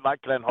little bit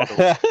like Glenn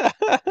Hoddle.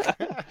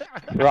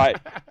 Right.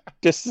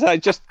 Just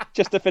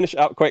to finish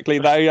up quickly,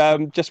 though,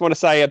 just want to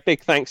say a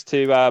big thanks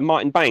to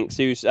Martin Banks,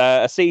 who's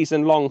a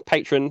season-long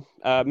patron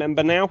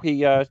member now. He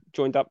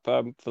joined up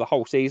for the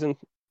whole season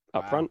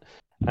up front.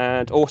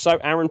 And also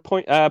Aaron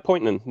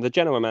Pointman, the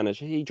Genoa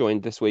manager. He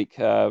joined this week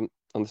on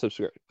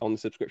the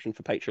subscription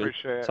for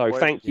Patreon. So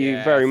thank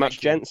you very much,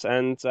 gents,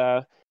 and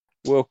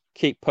we'll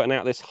keep putting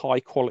out this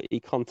high-quality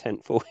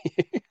content for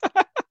you.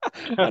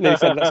 I nearly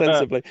said that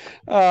sensibly.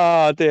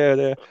 Oh,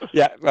 dear.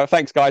 Yeah, well,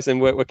 thanks, guys, and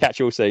we'll catch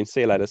you all soon.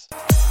 See you later.